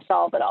and we're going to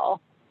solve it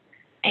all.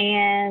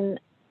 And,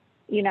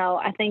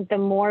 I think the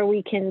more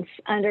we can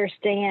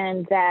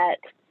understand that,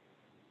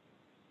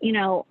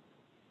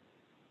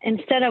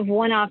 instead of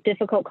one-off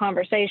difficult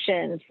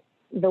conversations,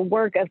 the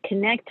work of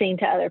connecting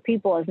to other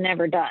people is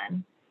never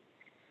done.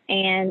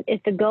 And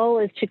if the goal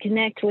is to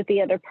connect with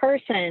the other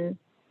person,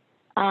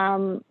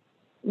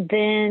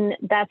 then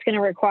that's going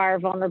to require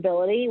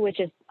vulnerability, which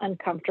is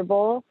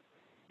uncomfortable.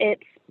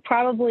 It's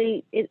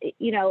probably,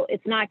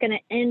 it's not going to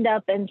end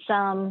up in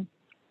some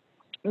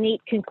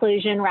neat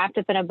conclusion wrapped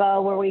up in a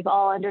bow where we've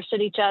all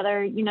understood each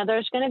other.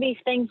 There's going to be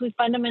things we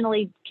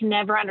fundamentally can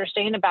never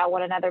understand about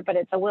one another, but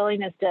it's a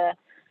willingness to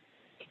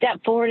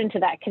step forward into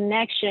that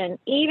connection,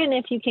 even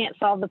if you can't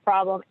solve the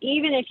problem,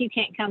 even if you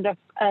can't come to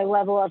a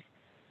level of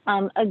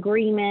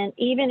agreement,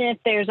 even if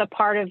there's a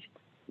part of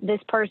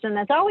this person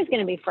that's always going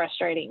to be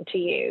frustrating to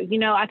you.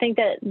 I think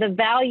that the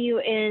value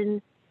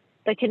in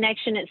the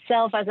connection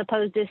itself, as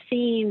opposed to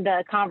seeing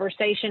the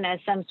conversation as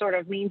some sort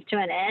of means to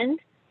an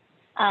end,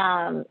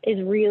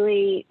 is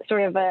really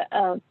sort of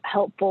a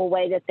helpful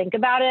way to think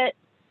about it.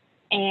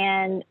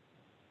 And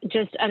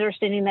just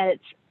understanding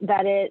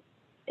that it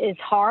is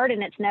hard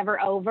and it's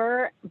never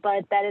over,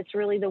 but that it's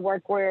really the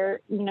work we're,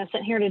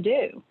 sent here to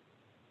do.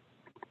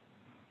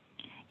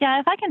 Yeah,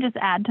 if I can just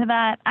add to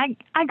that,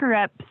 I grew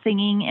up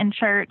singing in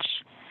church.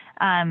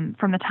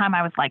 From the time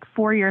I was like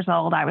 4 years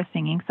old, I was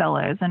singing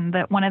solos. And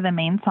one of the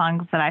main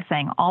songs that I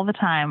sang all the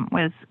time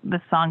was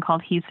this song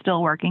called He's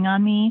Still Working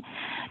on Me.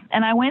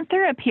 And I went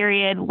through a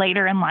period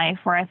later in life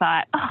where I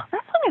thought, oh,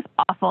 that song is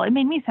awful. It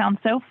made me sound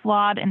so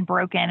flawed and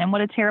broken, and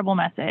what a terrible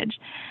message.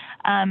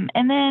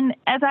 And then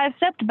as I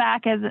stepped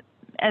back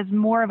as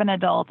more of an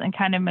adult and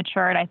kind of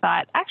matured, I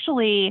thought,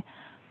 actually,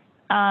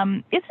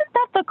 isn't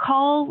that the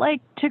call,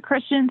 to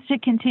Christians to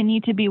continue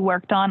to be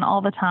worked on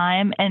all the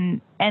time?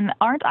 And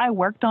aren't I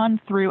worked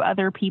on through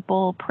other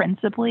people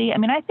principally? I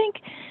mean, I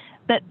think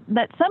that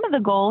some of the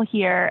goal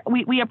here,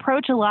 we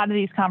approach a lot of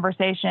these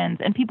conversations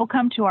and people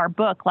come to our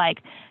book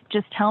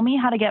just tell me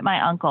how to get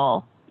my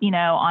uncle,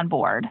 on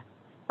board,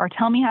 or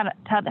tell me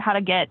how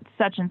to get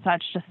such and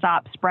such to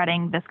stop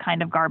spreading this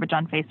kind of garbage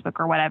on Facebook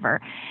or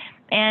whatever.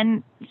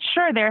 And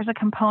sure, there's a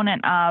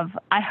component of,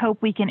 I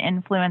hope we can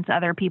influence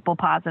other people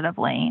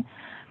positively.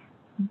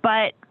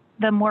 But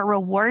the more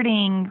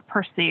rewarding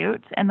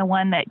pursuit, and the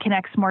one that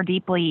connects more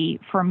deeply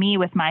for me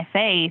with my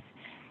faith,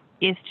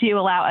 is to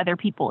allow other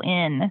people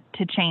in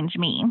to change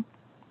me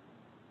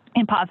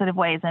in positive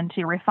ways and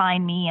to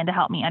refine me and to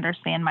help me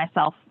understand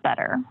myself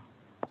better.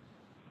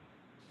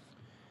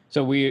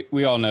 So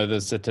we all know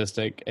the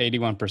statistic,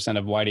 81%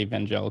 of white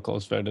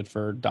evangelicals voted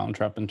for Donald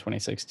Trump in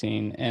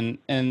 2016.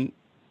 And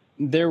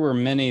there were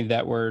many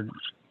that were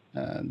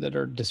that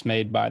are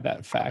dismayed by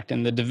that fact.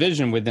 And the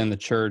division within the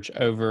church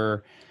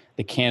over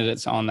the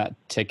candidates on that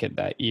ticket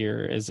that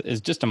year is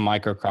just a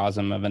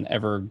microcosm of an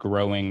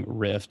ever-growing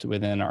rift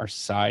within our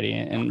society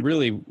and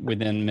really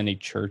within many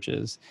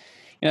churches.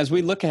 And as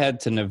we look ahead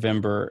to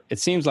November, it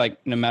seems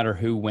like no matter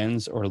who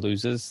wins or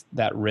loses,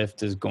 that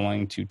rift is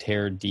going to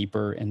tear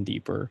deeper and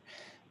deeper.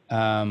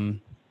 So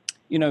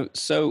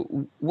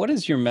what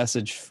is your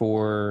message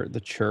for the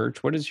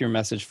church? What is your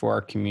message for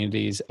our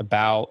communities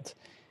about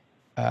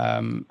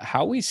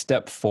how we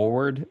step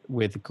forward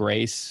with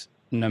grace,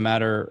 no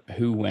matter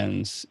who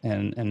wins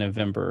in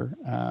November?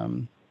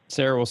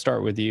 Sarah, we'll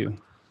start with you.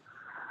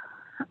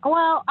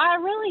 Well,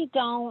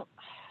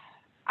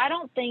 I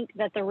don't think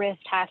that the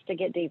rift has to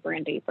get deeper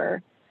and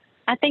deeper.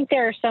 I think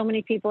there are so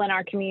many people in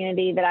our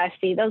community that I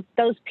see,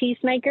 those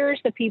peacemakers,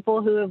 the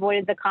people who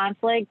avoided the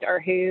conflict or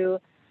who,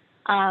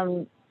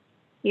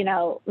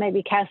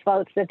 maybe cast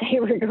votes that they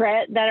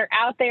regret, that are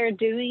out there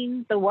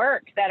doing the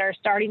work, that are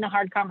starting the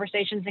hard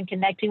conversations and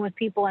connecting with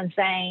people and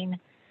saying,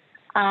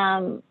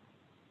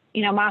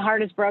 my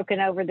heart is broken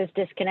over this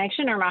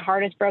disconnection, or my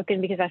heart is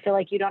broken because I feel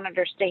like you don't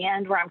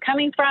understand where I'm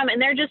coming from.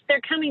 And they're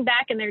coming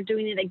back and they're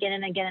doing it again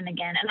and again and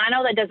again. And I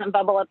know that doesn't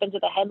bubble up into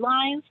the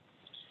headlines,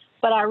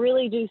 but I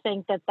really do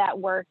think that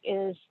work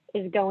is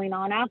going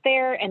on out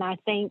there. And I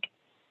think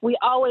we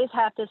always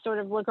have to sort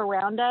of look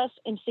around us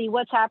and see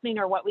what's happening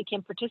or what we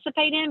can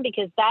participate in,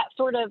 because that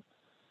sort of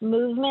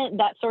movement,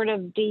 that sort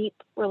of deep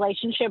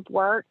relationship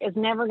work is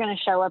never going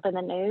to show up in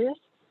the news,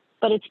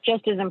 but it's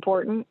just as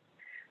important.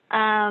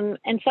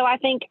 And so I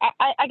think,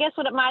 I guess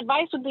what my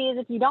advice would be is,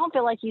 if you don't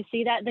feel like you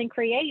see that, then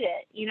create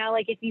it.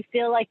 If you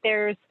feel like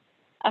there's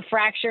a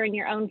fracture in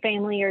your own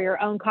family or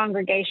your own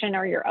congregation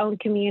or your own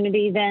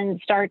community, then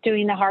start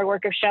doing the hard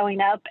work of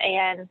showing up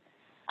and,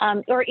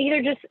 or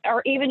even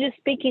just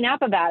speaking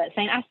up about it,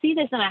 saying, I see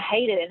this and I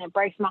hate it and it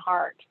breaks my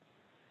heart.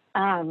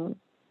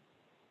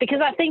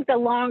 Because I think the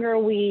longer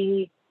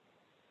we,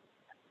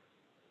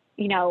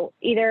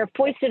 either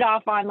foist it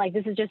off on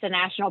this is just a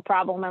national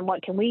problem and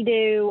what can we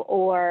do,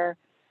 or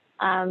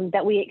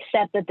that we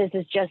accept that this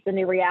is just the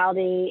new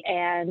reality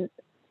and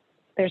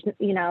there's,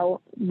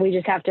 we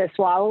just have to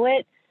swallow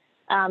it,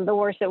 the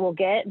worse it will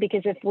get.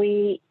 Because if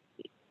we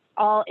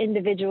all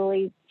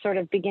individually sort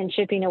of begin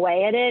chipping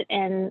away at it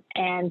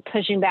and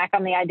pushing back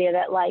on the idea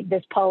that like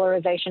this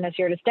polarization is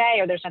here to stay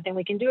or there's nothing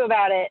we can do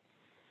about it,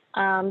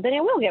 then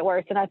it will get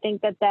worse. And I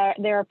think that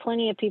there are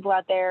plenty of people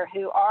out there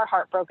who are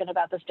heartbroken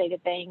about the state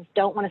of things,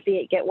 don't want to see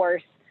it get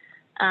worse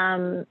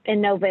in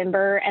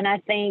November. And I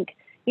think,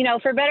 you know,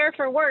 for better or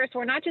for worse,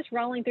 we're not just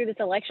rolling through this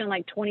election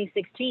like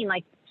 2016.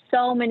 Like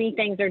so many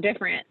things are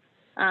different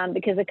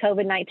because of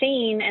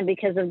COVID-19 and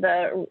because of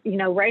the, you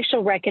know,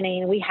 racial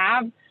reckoning.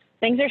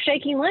 Things are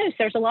shaking loose.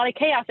 There's a lot of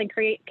chaos, and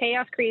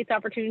chaos creates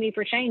opportunity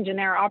for change. And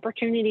there are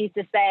opportunities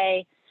to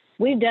say,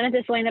 we've done it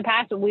this way in the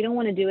past, but we don't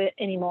want to do it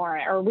anymore.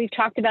 Or we've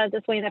talked about it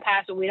this way in the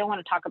past, but we don't want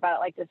to talk about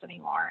it like this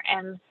anymore.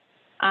 And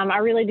I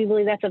really do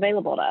believe that's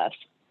available to us.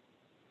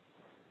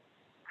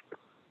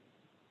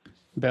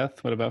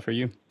 Beth, what about for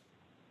you?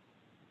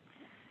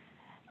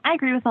 I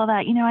agree with all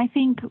that. You know, I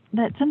think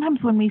that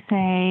sometimes when we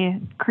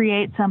say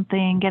create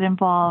something, get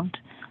involved,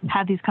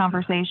 have these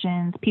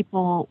conversations,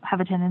 people have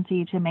a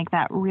tendency to make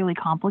that really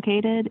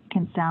complicated. It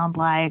can sound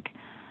like,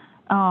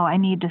 oh, I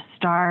need to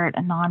start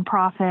a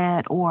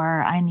nonprofit,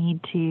 or I need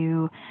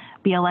to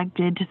be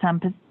elected to some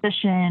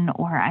position,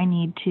 or I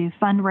need to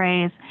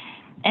fundraise.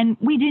 And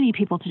we do need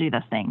people to do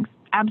those things.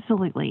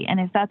 Absolutely. And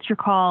if that's your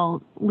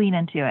call, lean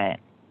into it.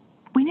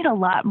 We need a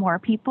lot more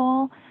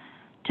people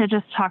to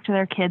just talk to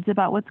their kids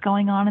about what's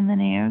going on in the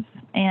news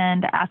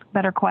and ask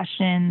better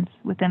questions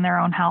within their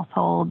own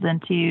households,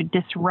 and to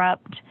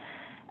disrupt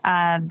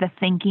the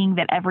thinking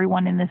that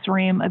everyone in this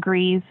room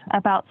agrees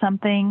about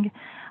something.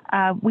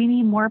 We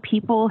need more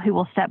people who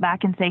will step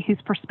back and say whose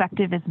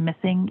perspective is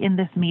missing in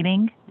this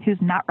meeting, who's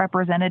not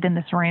represented in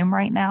this room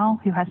right now,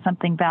 who has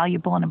something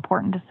valuable and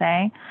important to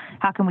say.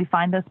 How can we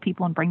find those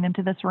people and bring them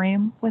to this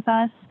room with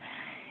us?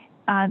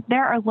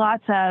 There are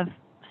lots of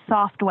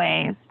soft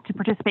ways to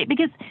participate,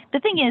 because the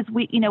thing is,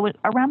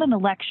 around an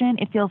election,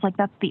 it feels like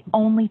that's the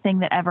only thing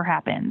that ever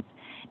happens,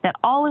 that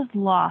all is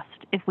lost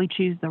if we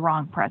choose the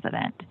wrong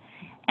president.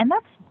 And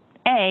that's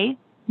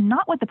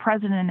not what the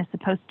president is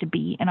supposed to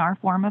be in our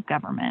form of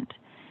government,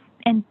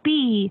 and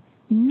B,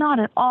 not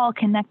at all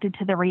connected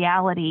to the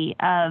reality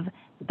of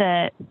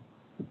the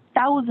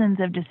thousands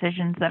of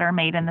decisions that are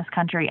made in this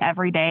country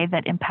every day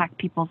that impact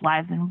people's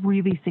lives in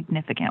really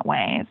significant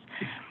ways.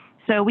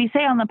 So we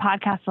say on the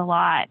podcast a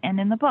lot, and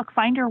in the book,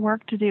 find your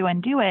work to do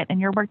and do it,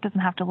 and your work doesn't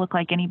have to look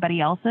like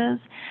anybody else's.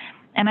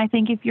 And I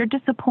think if you're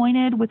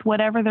disappointed with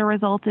whatever the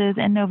result is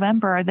in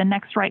November, the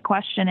next right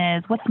question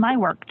is, what's my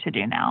work to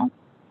do now?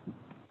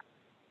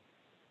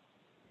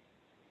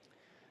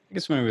 I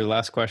guess maybe the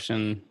last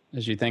question,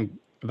 as you think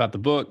about the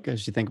book,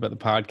 as you think about the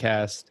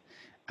podcast,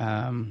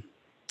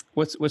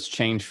 what's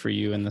changed for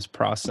you in this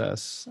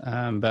process?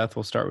 Beth,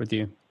 we'll start with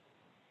you.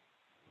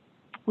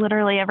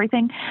 Literally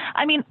everything.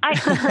 I mean,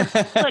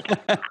 look,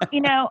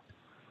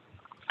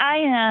 I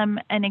am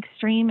an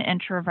extreme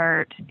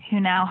introvert who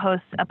now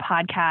hosts a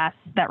podcast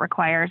that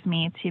requires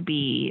me to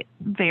be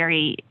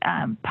very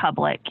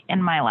public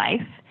in my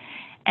life.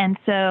 And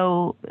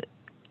so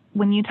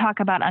when you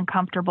talk about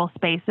uncomfortable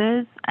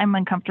spaces, I'm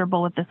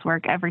uncomfortable with this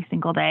work every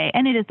single day.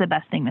 And it is the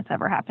best thing that's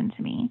ever happened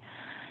to me.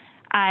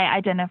 I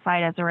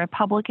identified as a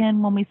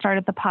Republican when we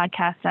started the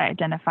podcast. I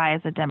identify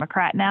as a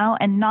Democrat now,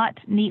 and not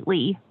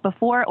neatly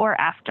before or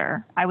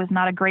after. I was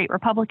not a great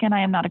Republican. I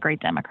am not a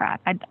great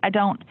Democrat. I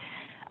don't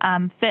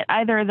fit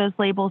either of those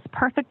labels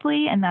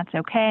perfectly, and that's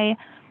okay.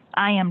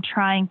 I am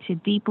trying to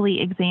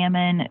deeply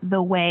examine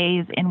the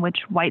ways in which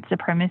white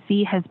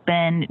supremacy has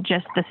been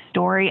just the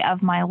story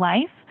of my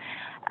life.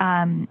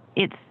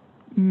 It's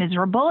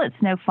miserable.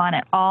 It's no fun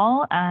at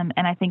all. And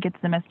I think it's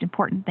the most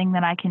important thing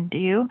that I can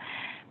do.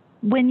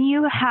 When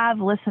you have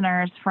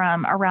listeners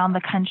from around the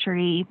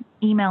country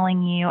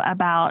emailing you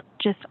about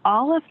just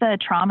all of the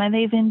trauma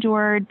they've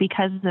endured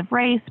because of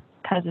race,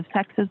 because of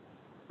sexism,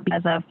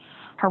 because of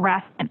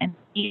harassment, and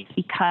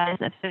because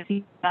of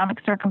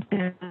socioeconomic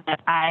circumstances that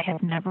I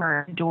have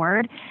never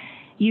endured,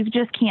 you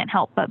just can't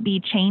help but be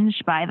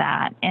changed by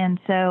that.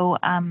 And so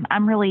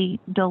I'm really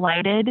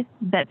delighted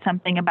that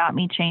something about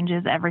me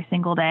changes every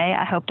single day.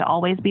 I hope to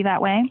always be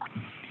that way.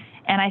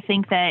 And I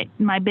think that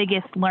my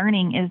biggest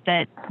learning is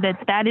that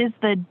is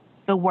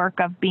the work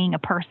of being a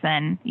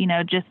person,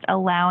 just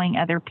allowing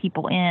other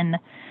people in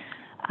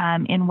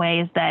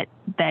ways that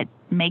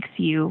makes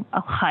you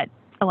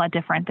a lot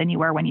different than you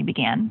were when you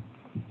began.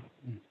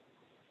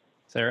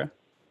 Sarah?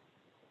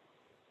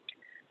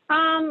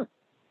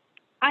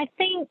 I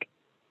think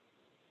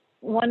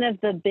one of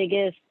the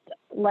biggest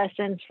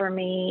lessons for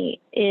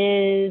me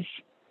is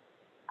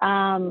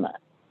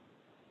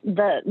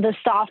the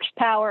soft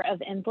power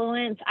of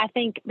influence. I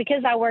think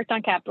because I worked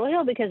on Capitol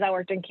Hill, because I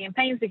worked in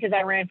campaigns, because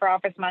I ran for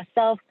office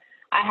myself,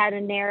 I had a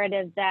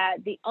narrative that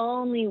the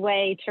only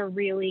way to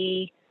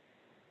really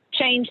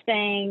change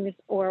things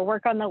or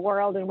work on the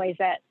world in ways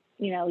that,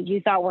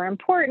 you thought were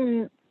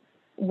important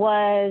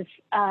was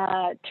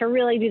to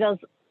really do those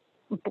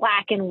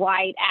black and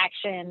white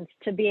actions,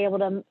 to be able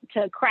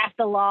to craft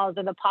the laws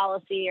or the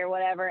policy or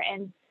whatever.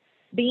 And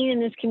being in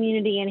this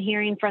community and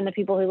hearing from the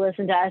people who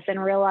listen to us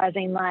and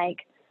realizing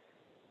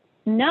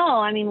no,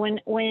 I mean,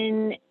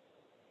 when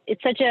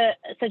it's such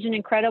an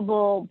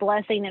incredible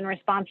blessing and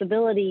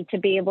responsibility to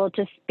be able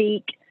to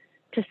speak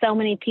to so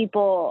many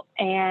people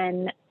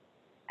and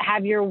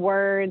have your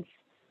words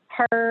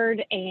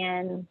heard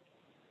and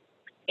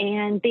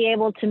be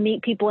able to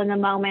meet people in the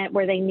moment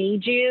where they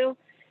need you.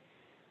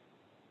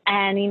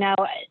 And,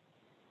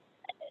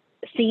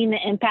 seeing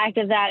the impact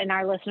of that in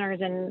our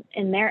listeners and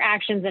in their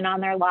actions and on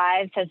their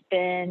lives has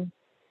been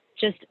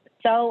just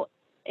so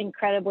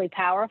incredibly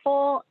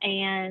powerful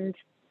and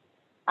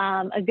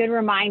a good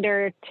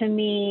reminder to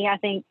me. I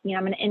think,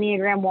 I'm an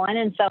Enneagram 1.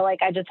 And so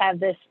I just have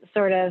this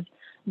sort of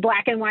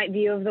black and white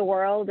view of the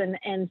world and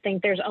often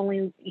think there's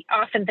only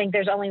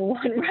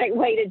one right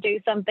way to do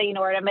something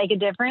or to make a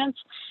difference,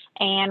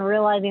 and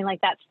realizing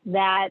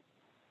that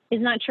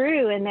is not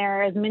true. And there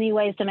are as many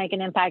ways to make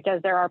an impact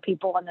as there are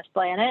people on this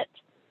planet.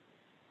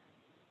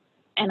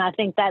 And I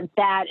think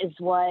that is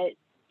what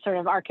sort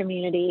of our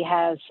community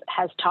has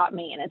taught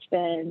me. And it's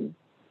been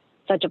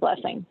such a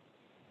blessing.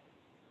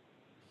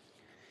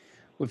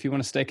 Well, if you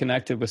want to stay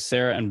connected with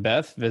Sarah and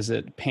Beth,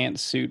 visit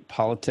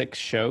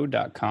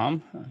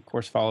pantsuitpoliticsshow.com. Of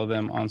course, follow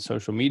them on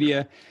social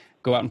media.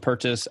 Go out and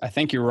purchase I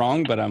Think You're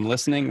Wrong, But I'm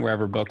Listening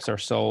wherever books are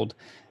sold.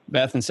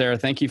 Beth and Sarah,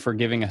 thank you for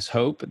giving us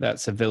hope that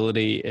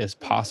civility is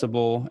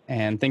possible.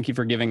 And thank you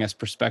for giving us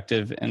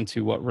perspective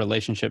into what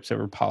relationships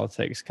over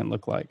politics can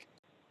look like.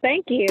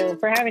 Thank you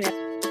for having us.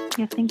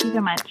 Yes, thank you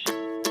so much.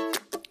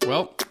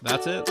 Well,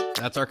 that's it.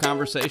 That's our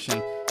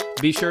conversation.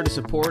 Be sure to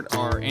support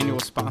our annual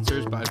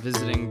sponsors by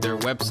visiting their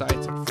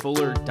websites at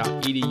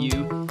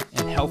fuller.edu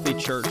and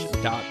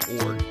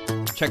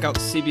healthychurch.org. Check out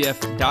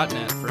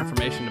cbf.net for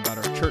information about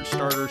our church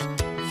starters,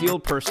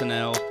 field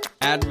personnel,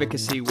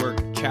 advocacy work,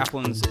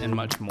 chaplains, and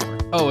much more.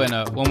 Oh, and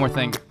one more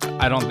thing.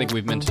 I don't think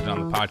we've mentioned it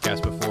on the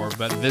podcast before,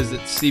 but visit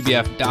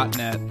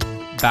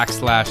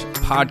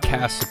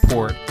cbf.net/podcast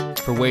support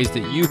for ways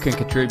that you can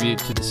contribute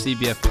to the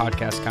CBF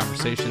podcast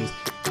conversations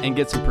and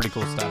get some pretty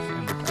cool stuff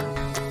in return.